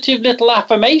positive little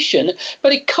affirmation,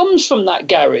 but it comes from that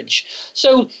garage.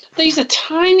 So these are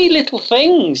tiny little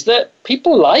things that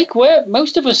people like, where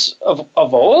most of us of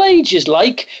all ages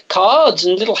like cards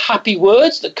and little happy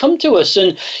words that come to us.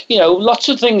 And, lots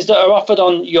of things that are offered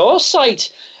on your site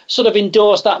sort of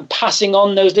endorse that and passing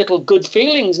on those little good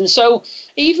feelings. And so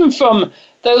even from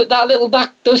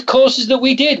those courses that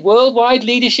we did, Worldwide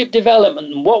Leadership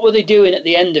Development, and what were they doing at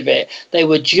the end of it? They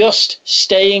were just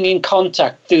staying in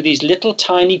contact through these little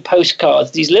tiny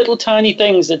postcards, these little tiny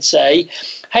things that say,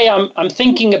 hey, I'm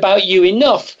thinking about you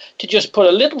enough to just put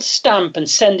a little stamp and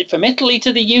send it from Italy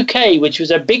to the UK, which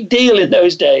was a big deal in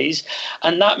those days,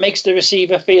 and that makes the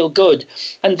receiver feel good.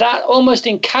 And that almost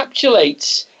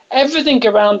encapsulates everything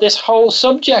around this whole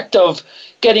subject of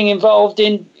getting involved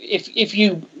in,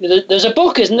 there's a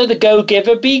book, isn't there, The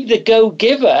Go-Giver? Be the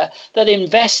go-giver that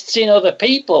invests in other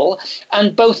people,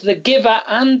 and both the giver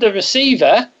and the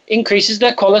receiver increases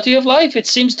their quality of life. It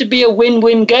seems to be a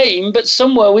win-win game, but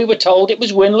somewhere we were told it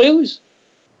was win-lose.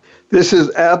 This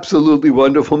is absolutely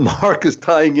wonderful. Mark is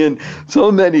tying in so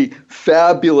many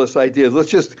fabulous ideas.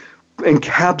 Let's just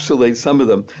encapsulate some of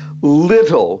them.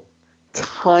 Little,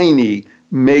 tiny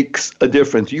makes a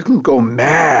difference. You can go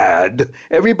mad.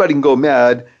 Everybody can go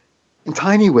mad in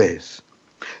tiny ways.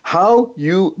 How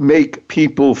you make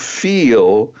people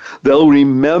feel, they'll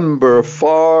remember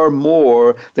far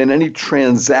more than any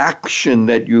transaction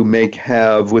that you may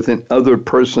have with another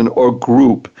person or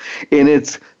group. And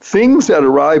it's things that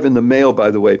arrive in the mail,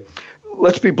 by the way.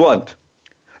 Let's be blunt.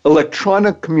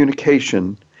 Electronic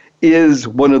communication is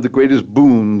one of the greatest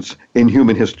boons in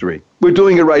human history. We're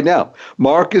doing it right now.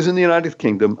 Mark is in the United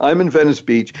Kingdom. I'm in Venice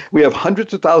Beach. We have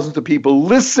hundreds of thousands of people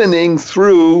listening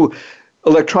through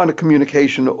electronic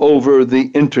communication over the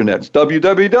internet.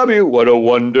 www, what a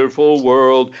wonderful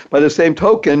world. By the same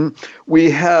token,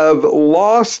 we have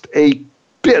lost a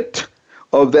bit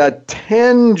of that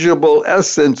tangible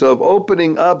essence of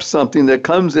opening up something that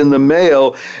comes in the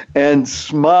mail and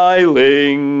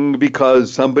smiling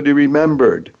because somebody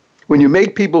remembered. When you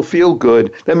make people feel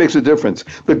good, that makes a difference.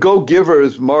 The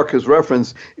Go-Givers, Mark has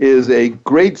referenced, is a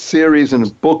great series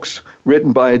and books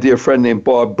written by a dear friend named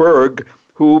Bob Berg,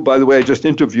 who, by the way, I just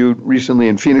interviewed recently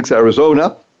in Phoenix,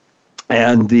 Arizona.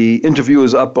 And the interview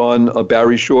is up on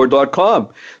barryshore.com.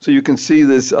 So you can see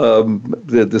this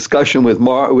the discussion with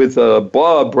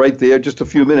Bob right there, just a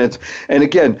few minutes. And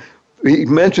again, he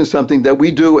mentioned something that we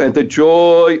do at the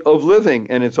Joy of Living,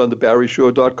 and it's on the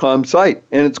barryshore.com site,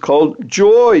 and it's called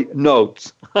Joy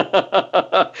Notes.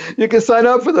 You can sign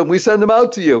up for them. We send them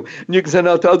out to you, and you can send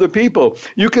out to other people.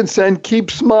 You can send Keep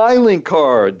Smiling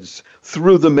cards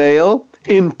through the mail,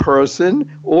 in person,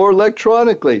 or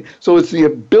electronically. So it's the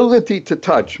ability to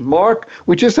touch. Mark,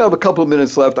 we just have a couple of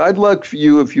minutes left. I'd like for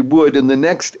you, if you would, in the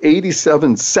next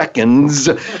 87 seconds,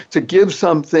 to give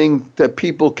something that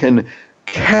people can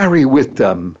carry with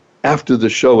them after the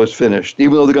show is finished,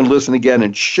 even though they're going to listen again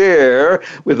and share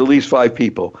with at least 5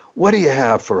 people. What do you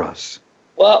have for us?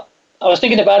 Well, I was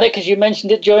thinking about it because you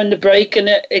mentioned it during the break, and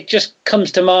it just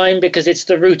comes to mind because it's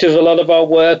the root of a lot of our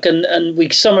work, and we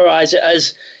summarize it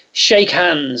as shake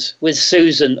hands with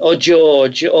Susan or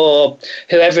George or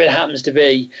whoever it happens to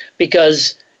be,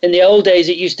 because in the old days,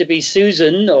 it used to be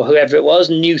Susan or whoever it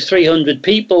was knew 300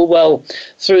 people. Well,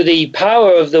 through the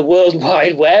power of the World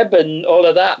Wide Web and all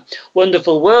of that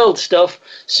wonderful world stuff,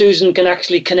 Susan can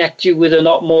actually connect you with a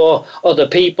lot more other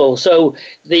people. So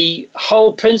the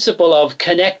whole principle of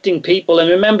connecting people, and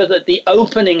remember that the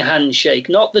opening handshake,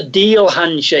 not the deal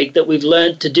handshake that we've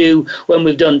learned to do when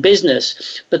we've done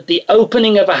business, but the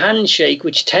opening of a handshake,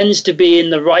 which tends to be in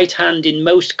the right hand in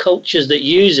most cultures that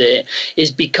use it,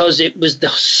 is because it was the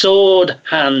sword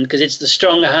hand, because it's the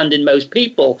stronger hand in most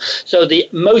people. So the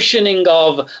motioning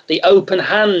of the open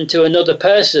hand to another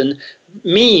person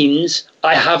means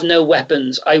I have no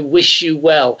weapons. I wish you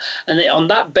well. And on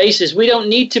that basis, we don't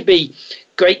need to be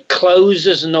great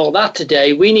closers and all that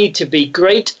today. We need to be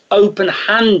great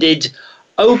open-handed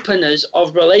openers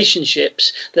of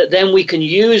relationships, that then we can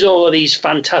use all of these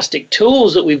fantastic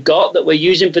tools that we've got, that we're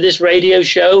using for this radio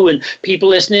show and people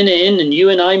listening in and you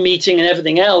and I meeting and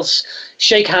everything else.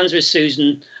 Shake hands with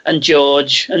Susan and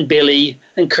George and Billy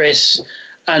and Chris,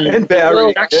 and Barry, the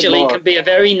world actually can be a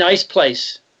very nice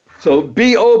place. So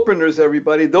be openers,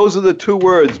 everybody. Those are the 2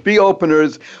 words. Be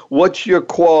openers. What's your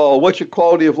What's your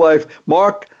quality of life?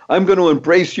 Mark, I'm going to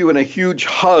embrace you in a huge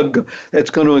hug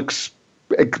that's going to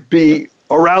be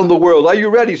around the world. Are you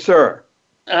ready, sir?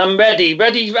 I'm ready.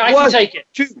 Ready. I can take it.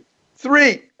 2,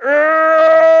 3.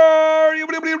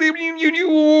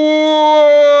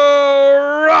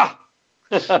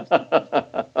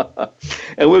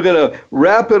 And we're going to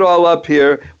wrap it all up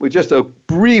here with just a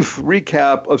brief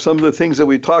recap of some of the things that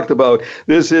we talked about.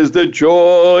 This is the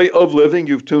Joy of Living.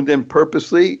 You've tuned in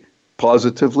purposely,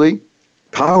 positively,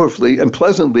 powerfully, and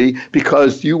pleasantly,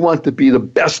 because you want to be the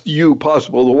best you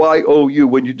possible, the YOU.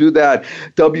 When you do that,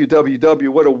 www,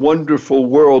 what a wonderful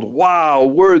world. Wow,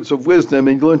 words of wisdom,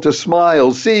 and you learn to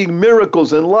smile, seeing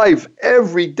miracles in life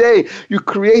every day. You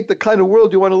create the kind of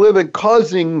world you want to live in,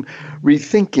 causing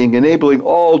rethinking, enabling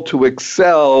all to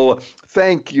excel.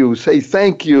 Thank you. Say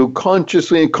thank you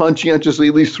consciously and conscientiously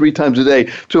at least 3 times a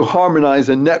day to harmonize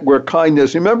and network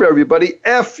kindness. Remember, everybody,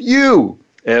 F-U.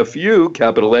 F-U,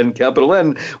 capital N,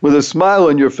 with a smile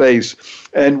on your face.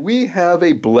 And we have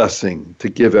a blessing to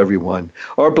give everyone.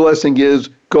 Our blessing is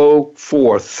go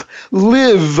forth.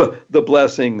 Live the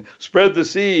blessing. Spread the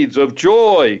seeds of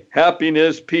joy,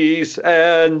 happiness, peace,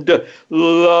 and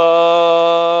love.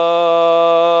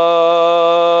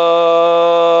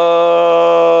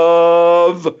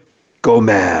 Go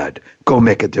mad. Go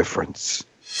make a difference.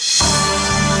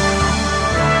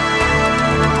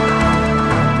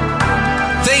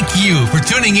 Thank you for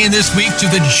tuning in this week to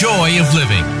The Joy of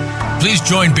Living. Please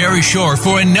join Barry Shore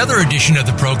for another edition of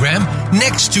the program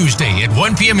next Tuesday at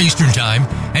 1 p.m. Eastern Time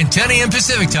and 10 a.m.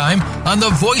 Pacific Time on the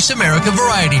Voice America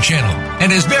Variety Channel.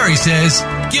 And as Barry says,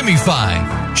 give me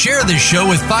 5. Share this show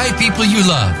with 5 people you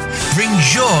love. Bring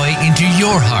joy into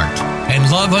your heart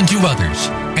and love unto others.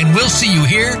 And we'll see you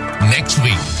here next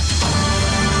week.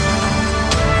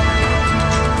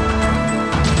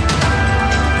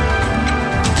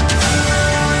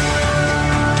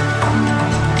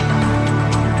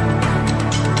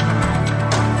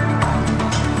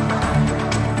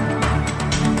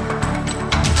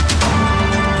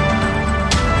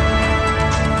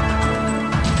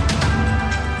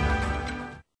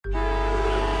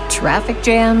 Traffic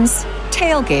jams,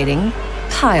 tailgating,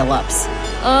 pileups.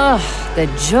 Ugh, the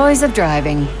joys of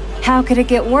driving. How could it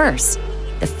get worse?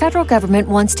 The federal government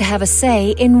wants to have a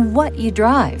say in what you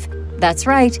drive. That's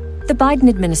right. The Biden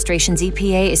administration's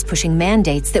EPA is pushing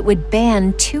mandates that would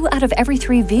ban 2 out of every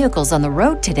 3 vehicles on the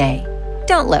road today.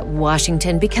 Don't let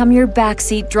Washington become your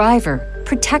backseat driver.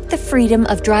 Protect the freedom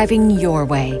of driving your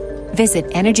way. Visit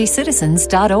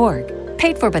EnergyCitizens.org.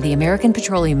 Paid for by the American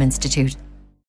Petroleum Institute.